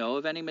 I don't know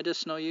of any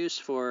medicinal use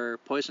for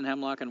poison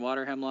hemlock and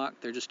water hemlock.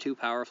 They're just too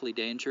powerfully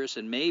dangerous,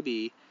 and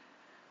maybe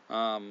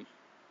that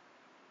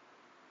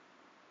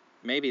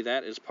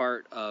is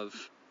part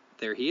of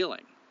their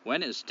healing.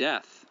 When is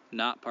death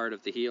not part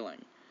of the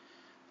healing?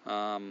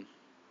 So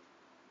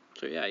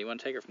yeah, you want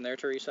to take it from there,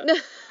 Teresa?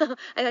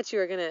 I thought you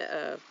were going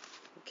to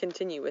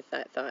continue with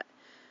that thought.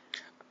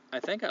 I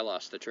think I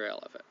lost the trail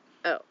of it.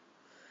 Oh.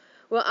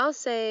 Well, I'll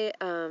say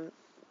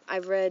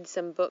I've read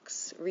some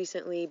books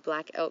recently,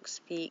 Black Elk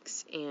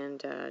Speaks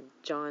and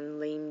John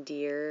Lame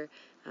Deer,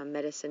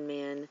 Medicine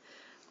Man,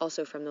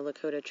 also from the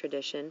Lakota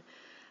tradition.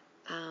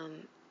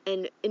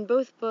 And in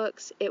both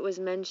books, it was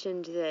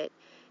mentioned that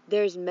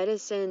there's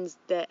medicines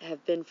that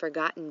have been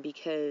forgotten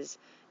because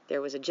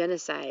there was a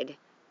genocide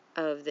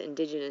of the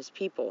indigenous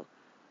people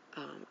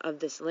of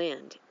this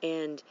land.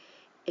 And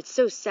it's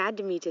so sad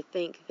to me to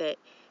think that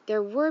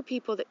there were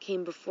people that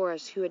came before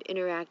us who had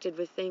interacted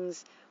with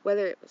things,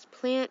 whether it was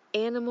plant,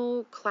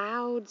 animal,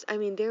 clouds. I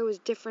mean, there were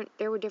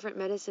different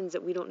medicines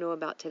that we don't know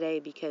about today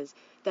because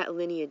that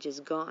lineage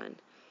is gone.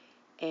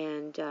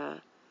 And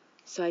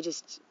so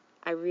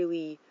I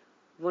really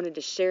wanted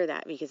to share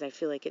that because I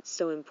feel like it's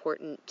so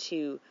important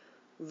to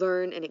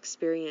learn and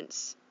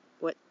experience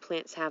what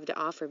plants have to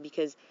offer,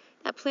 because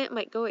that plant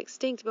might go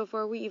extinct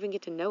before we even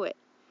get to know it.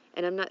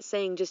 And I'm not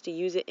saying just to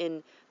use it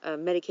in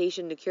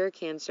medication to cure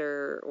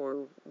cancer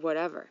or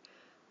whatever,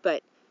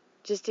 but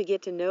just to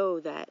get to know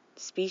that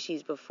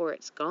species before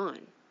it's gone.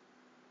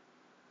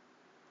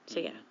 So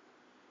yeah.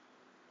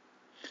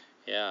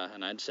 Yeah,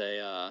 and I'd say,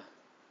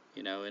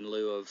 in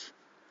lieu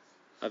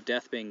of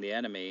death being the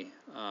enemy,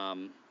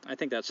 I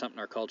think that's something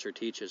our culture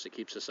teaches. It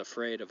keeps us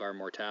afraid of our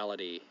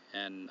mortality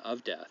and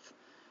of death.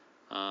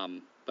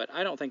 But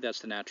I don't think that's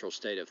the natural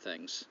state of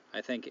things.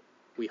 I think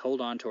we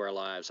hold on to our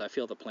lives. I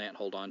feel the plant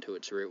hold on to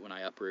its root when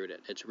I uproot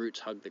it. Its roots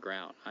hug the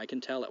ground. I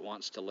can tell it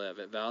wants to live.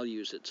 It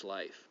values its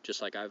life,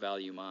 just like I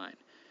value mine.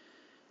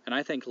 And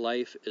I think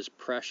life is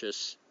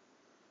precious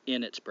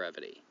in its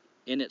brevity,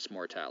 in its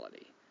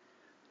mortality.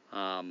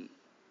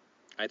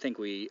 I think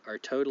we are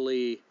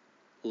totally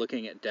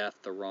looking at death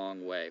the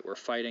wrong way. We're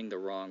fighting the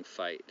wrong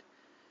fight.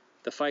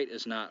 The fight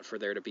is not for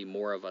there to be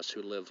more of us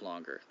who live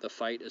longer. The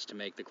fight is to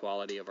make the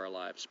quality of our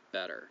lives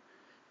better,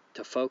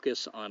 to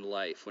focus on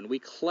life. When we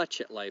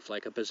clutch at life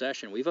like a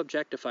possession, we've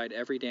objectified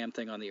every damn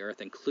thing on the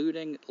earth,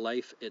 including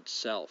life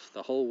itself,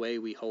 the whole way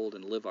we hold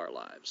and live our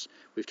lives.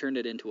 We've turned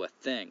it into a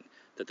thing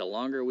that the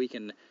longer we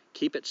can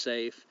keep it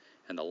safe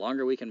and the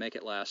longer we can make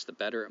it last, the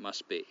better it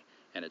must be.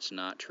 And it's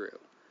not true.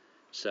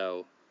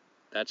 So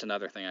that's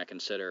another thing I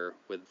consider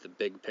with the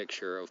big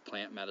picture of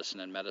plant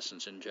medicine and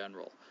medicines in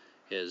general,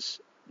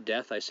 is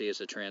death I see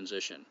as a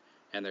transition,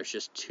 and there's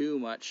just too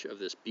much of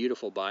this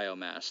beautiful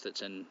biomass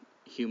that's in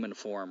human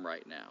form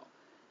right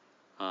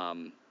now.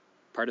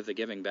 Part of the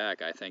giving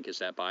back, I think, is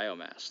that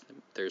biomass.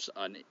 There's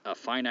a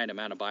finite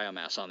amount of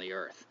biomass on the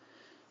earth.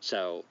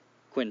 So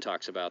Quinn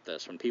talks about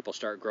this. When people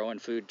start growing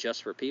food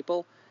just for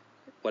people,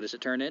 what does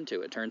it turn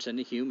into? It turns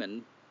into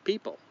human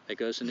people. It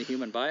goes into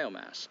human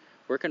biomass.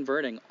 We're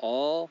converting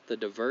all the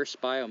diverse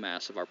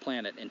biomass of our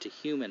planet into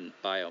human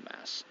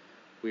biomass.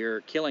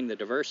 We're killing the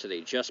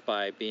diversity just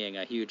by being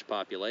a huge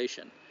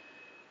population.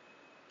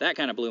 That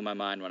kind of blew my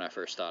mind when I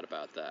first thought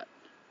about that.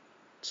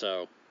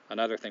 So,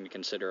 another thing to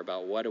consider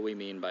about what do we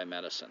mean by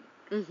medicine.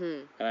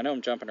 Mm-hmm. And I know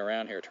I'm jumping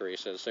around here,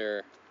 Teresa.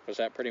 Was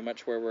that pretty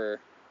much where we're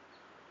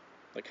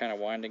kind of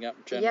winding up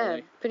generally?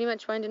 Yeah, pretty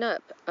much winding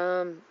up.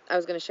 I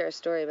was going to share a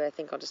story, but I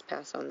think I'll just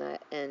pass on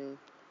that and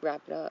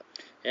wrap it up.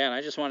 Yeah, and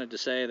I just wanted to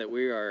say that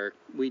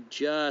we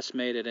just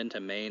made it into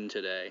Maine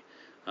today.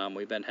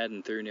 We've been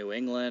heading through New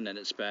England, and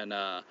it's been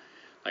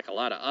like a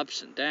lot of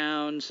ups and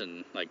downs,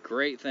 and like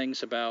great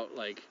things about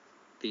like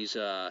these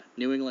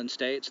New England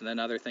states, and then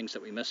other things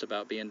that we miss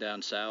about being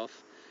down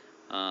south.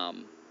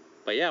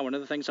 But yeah, one of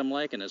the things I'm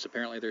liking is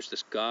apparently there's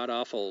this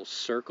god-awful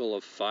circle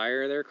of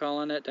fire, they're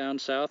calling it, down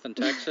south in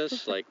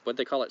Texas. Like, what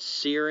they call it,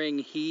 searing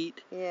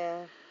heat.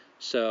 Yeah.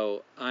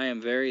 So I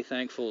am very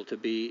thankful to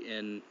be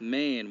in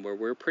Maine, where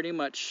we're pretty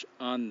much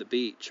on the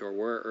beach, or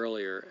were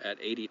earlier, at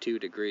 82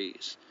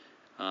 degrees.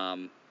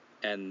 And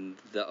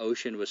the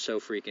ocean was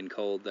so freaking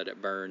cold that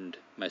it burned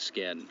my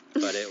skin,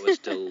 but it was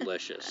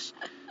delicious.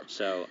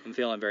 So I'm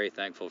feeling very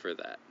thankful for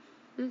that.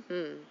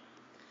 Mm-hmm.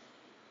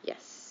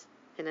 Yes.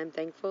 And I'm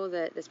thankful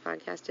that this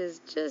podcast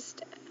is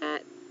just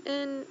at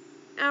an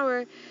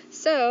hour.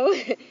 So,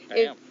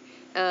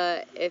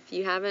 if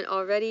you haven't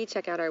already,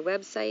 check out our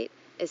website,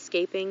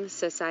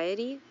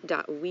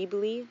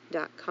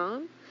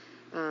 escapingsociety.weebly.com.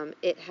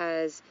 It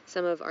has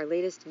some of our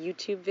latest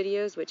YouTube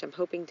videos, which I'm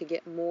hoping to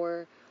get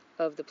more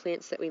of the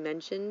plants that we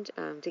mentioned,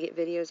 to get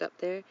videos up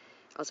there. It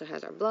also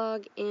has our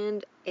blog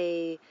and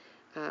a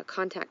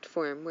contact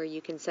form where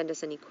you can send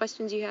us any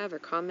questions you have or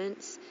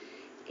comments.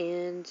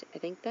 And I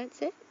think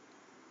that's it.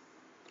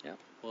 Yeah.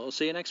 Well, we'll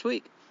see you next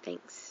week.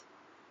 Thanks.